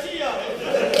ਚੁੱਕਣ ਵੈਸ਼ੀ ਆਵੇ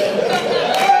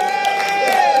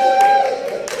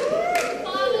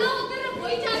ਪਾਗਲਾ ਉਧਰ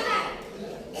ਕੋਈ ਜਾਂਦਾ ਹੈ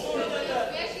ਕੌਣ ਜਾਂਦਾ ਹੈ?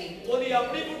 ਵੈਸ਼ੀ ਉਹਦੀ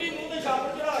ਆਪਣੀ ਬੁੱਢੀ ਮੂੰਹ ਤੇ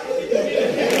ਛਾਪੜ ਚੜਾ ਕੇ ਉਹਦੀ ਚੁੰਨੀ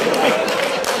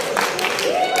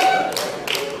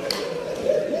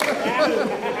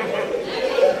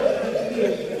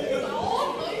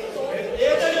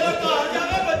ਇਹ ਤਾਂ ਜਦੋਂ ਘਰ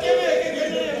ਜਾਵੇ ਬੱਚੇ ਵੇਖ ਕੇ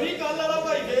ਕਹਿੰਦੇ ਨੇ ਅੰਮੀ ਕੱਲ ਵਾਲਾ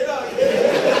ਭਾਈ ਫੇਰ ਆ ਗਿਆ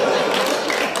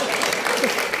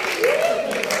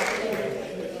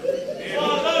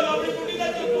ਮਾਦਾ ਆਪਣੀ ਕੁੜੀ ਦਾ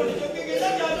ਚੁੱਕ ਕੇ ਕਹਿੰਦਾ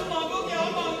ਜਾਨੂ ਮੰਗੋ ਕਿਆ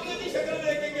ਮੰਗਦੇ ਦੀ ਸ਼ਕਲ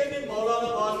ਦੇਖ ਕੇ ਕਹਿੰਦੀ ਮੌਲਾ ਦਾ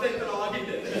ਵਾਸਤੇ ਕਰਾ ਨਹੀਂ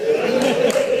ਦਿੰਦੇ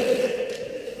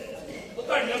ਉਹ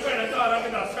ਤੁਹਾਡੀਆਂ ਭੈਣਾਂ ਘਰ ਆ ਕੇ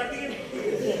ਦੱਸ ਸਕਦੀਆਂ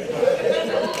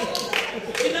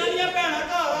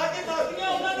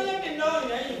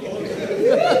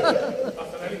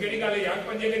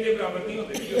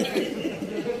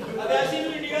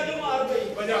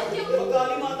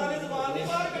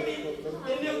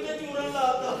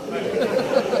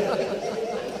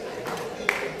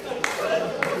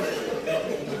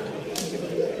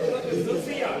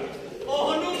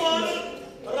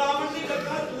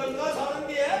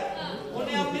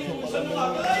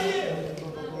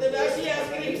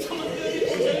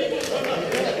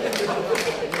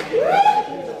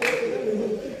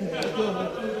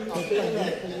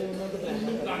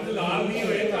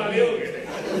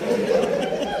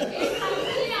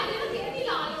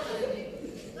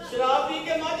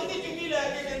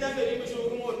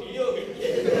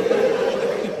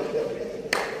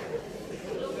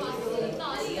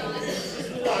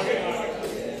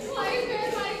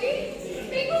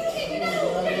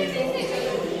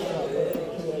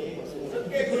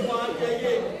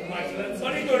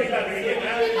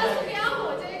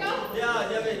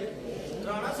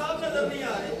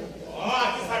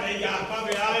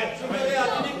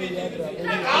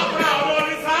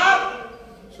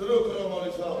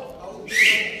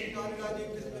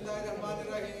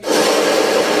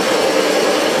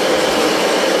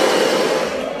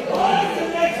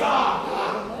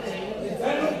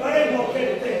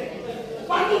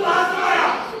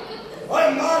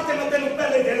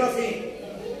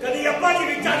कभी अब्बा जी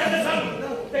भी चाहते सन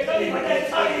ते कभी बड़े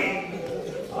साड़ी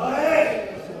अरे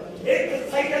एक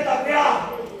सैयद दा ब्याह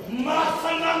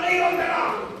मरासन नाल नहीं होंदा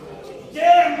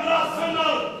जे मरासन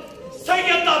नाल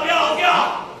सैयद दा ब्याह हो गया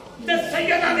ते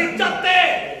सैयदा दी इज्जत ते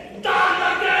तां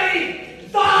लग गई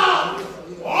तां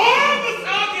ओ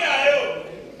बसा के आए हो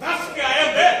हंस के आए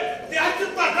बे ते अज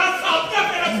तक साहब का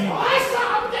मेरा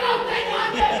साहब तेरा उते ना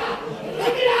देगा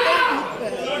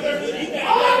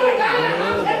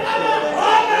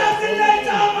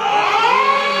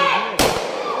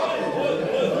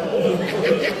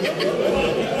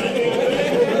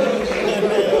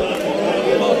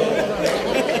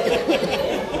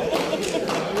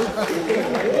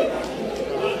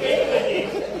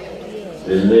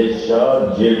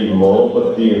शाह जेड़ी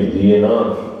मोहब्बती होती है ना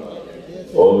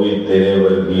वो भी तेरे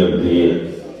वर्गी होती है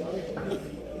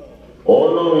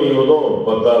ओनू भी उदों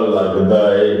पता लगता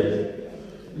है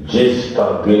जिस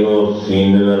धागे को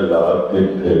सीने में ला के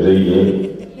फिर रही है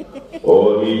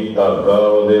वही धागा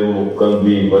ਉਹਦੇ मुक्कन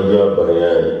की वजह बनया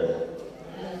है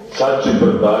सच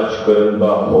बर्दाश्त करने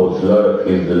का हौसला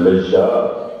रखी दिल शाह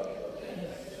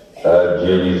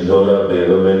जेड़ी जोरा दे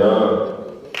दे ना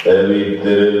भी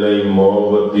तेरे लिए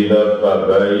मोहब्बती का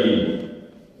धागा ही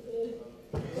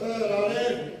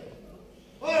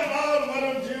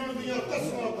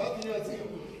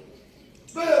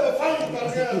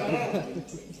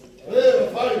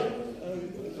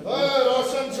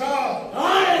रोशन शाह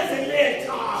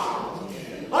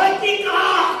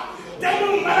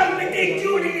तेनू मरम मिट्टी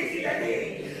क्यों नहीं सी लगी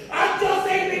आज जो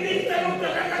से मिट्टी तेनू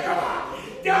करना लगा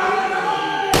ध्यान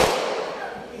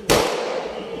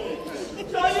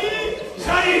शाही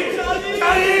शाही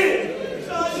शाही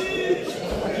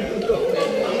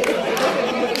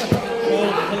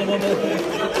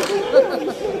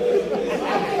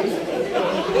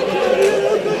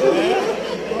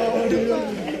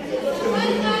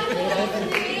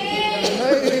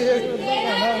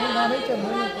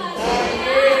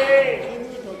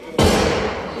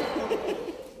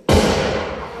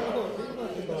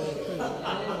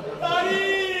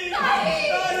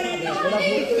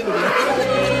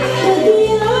Yeah.